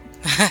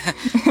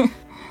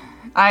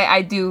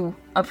 I do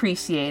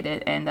appreciate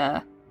it, and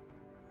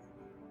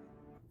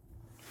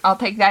I'll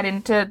take that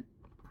into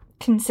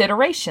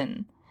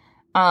consideration.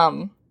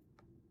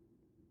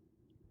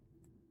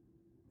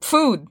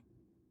 Food.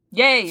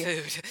 Yay.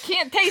 Food.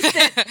 Can't taste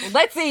it.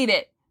 Let's eat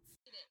it.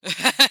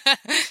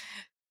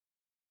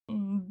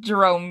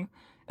 Jerome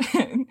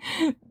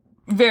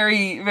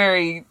very,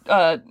 very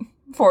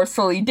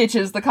forcefully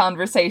ditches the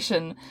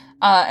conversation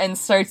and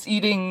starts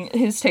eating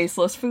his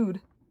tasteless food.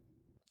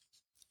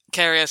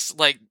 Carius,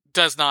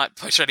 does not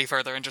push any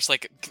further and just,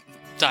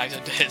 dives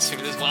into his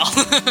food as well.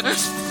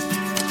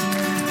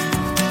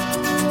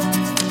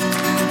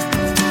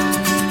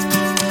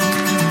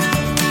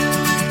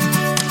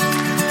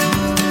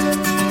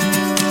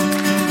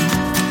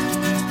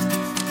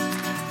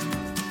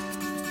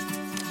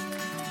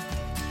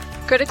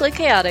 Critically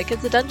Chaotic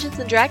is a Dungeons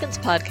 & Dragons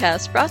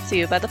podcast brought to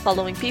you by the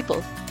following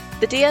people.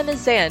 The DM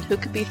is Zan, who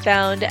can be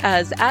found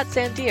as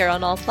 @Zandir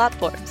on all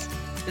platforms.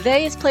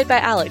 They is played by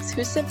Alex,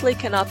 who simply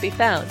cannot be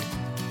found.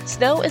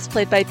 Snow is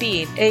played by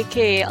Bean,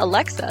 aka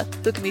Alexa,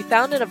 who can be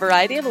found in a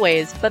variety of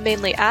ways, but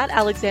mainly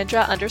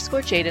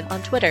 @Alexandra_Jaden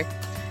on Twitter.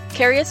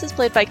 Carius is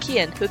played by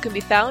Kian, who can be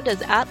found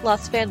as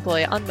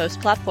 @LostFanboy on most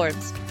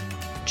platforms.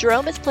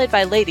 Jerome is played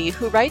by Lady,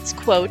 who writes,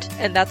 quote,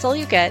 "And that's all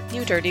you get,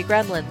 you dirty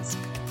gremlins."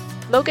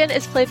 Mogan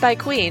is played by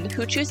Queen,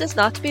 who chooses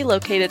not to be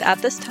located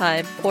at this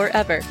time or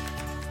ever.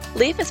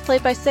 Leaf is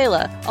played by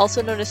Sayla,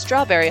 also known as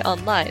Strawberry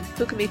online,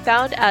 who can be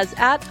found as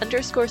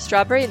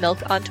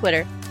 @_strawberrymilk on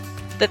Twitter.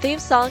 The theme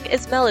song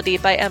is Melody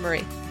by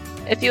Emery.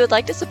 If you would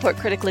like to support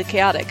Critically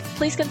Chaotic,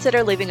 please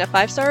consider leaving a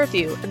 5-star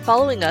review and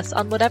following us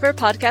on whatever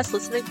podcast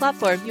listening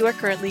platform you are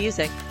currently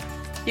using.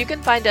 You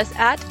can find us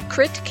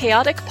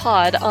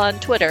 @CritChaoticPod on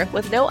Twitter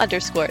with no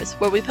underscores,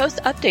 where we post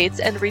updates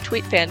and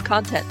retweet fan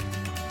content.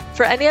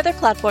 For any other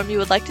platform you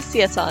would like to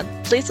see us on,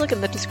 please look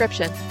in the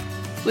description.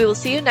 We will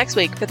see you next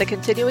week for the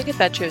continuing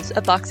adventures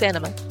of Vox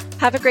Anima.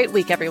 Have a great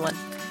week, everyone.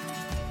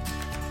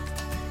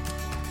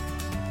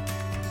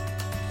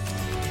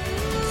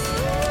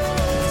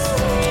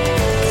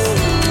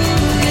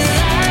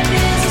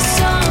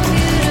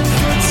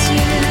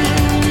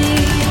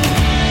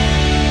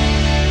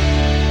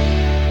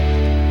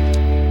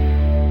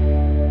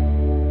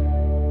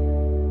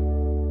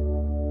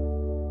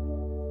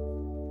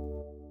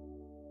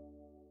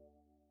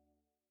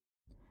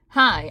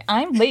 Hi,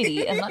 I'm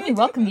Lady, and let me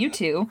welcome you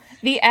to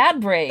the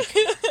ad break.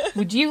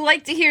 Would you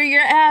like to hear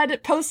your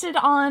ad posted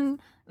on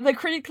the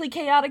Critically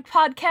Chaotic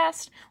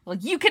podcast? Well,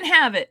 you can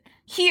have it.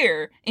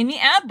 here in the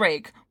ad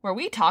break, where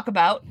we talk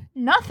about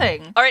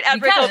nothing. All right, ad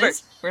break over.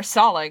 We're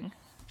stalling.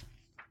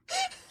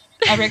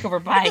 Ad break over,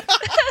 bye.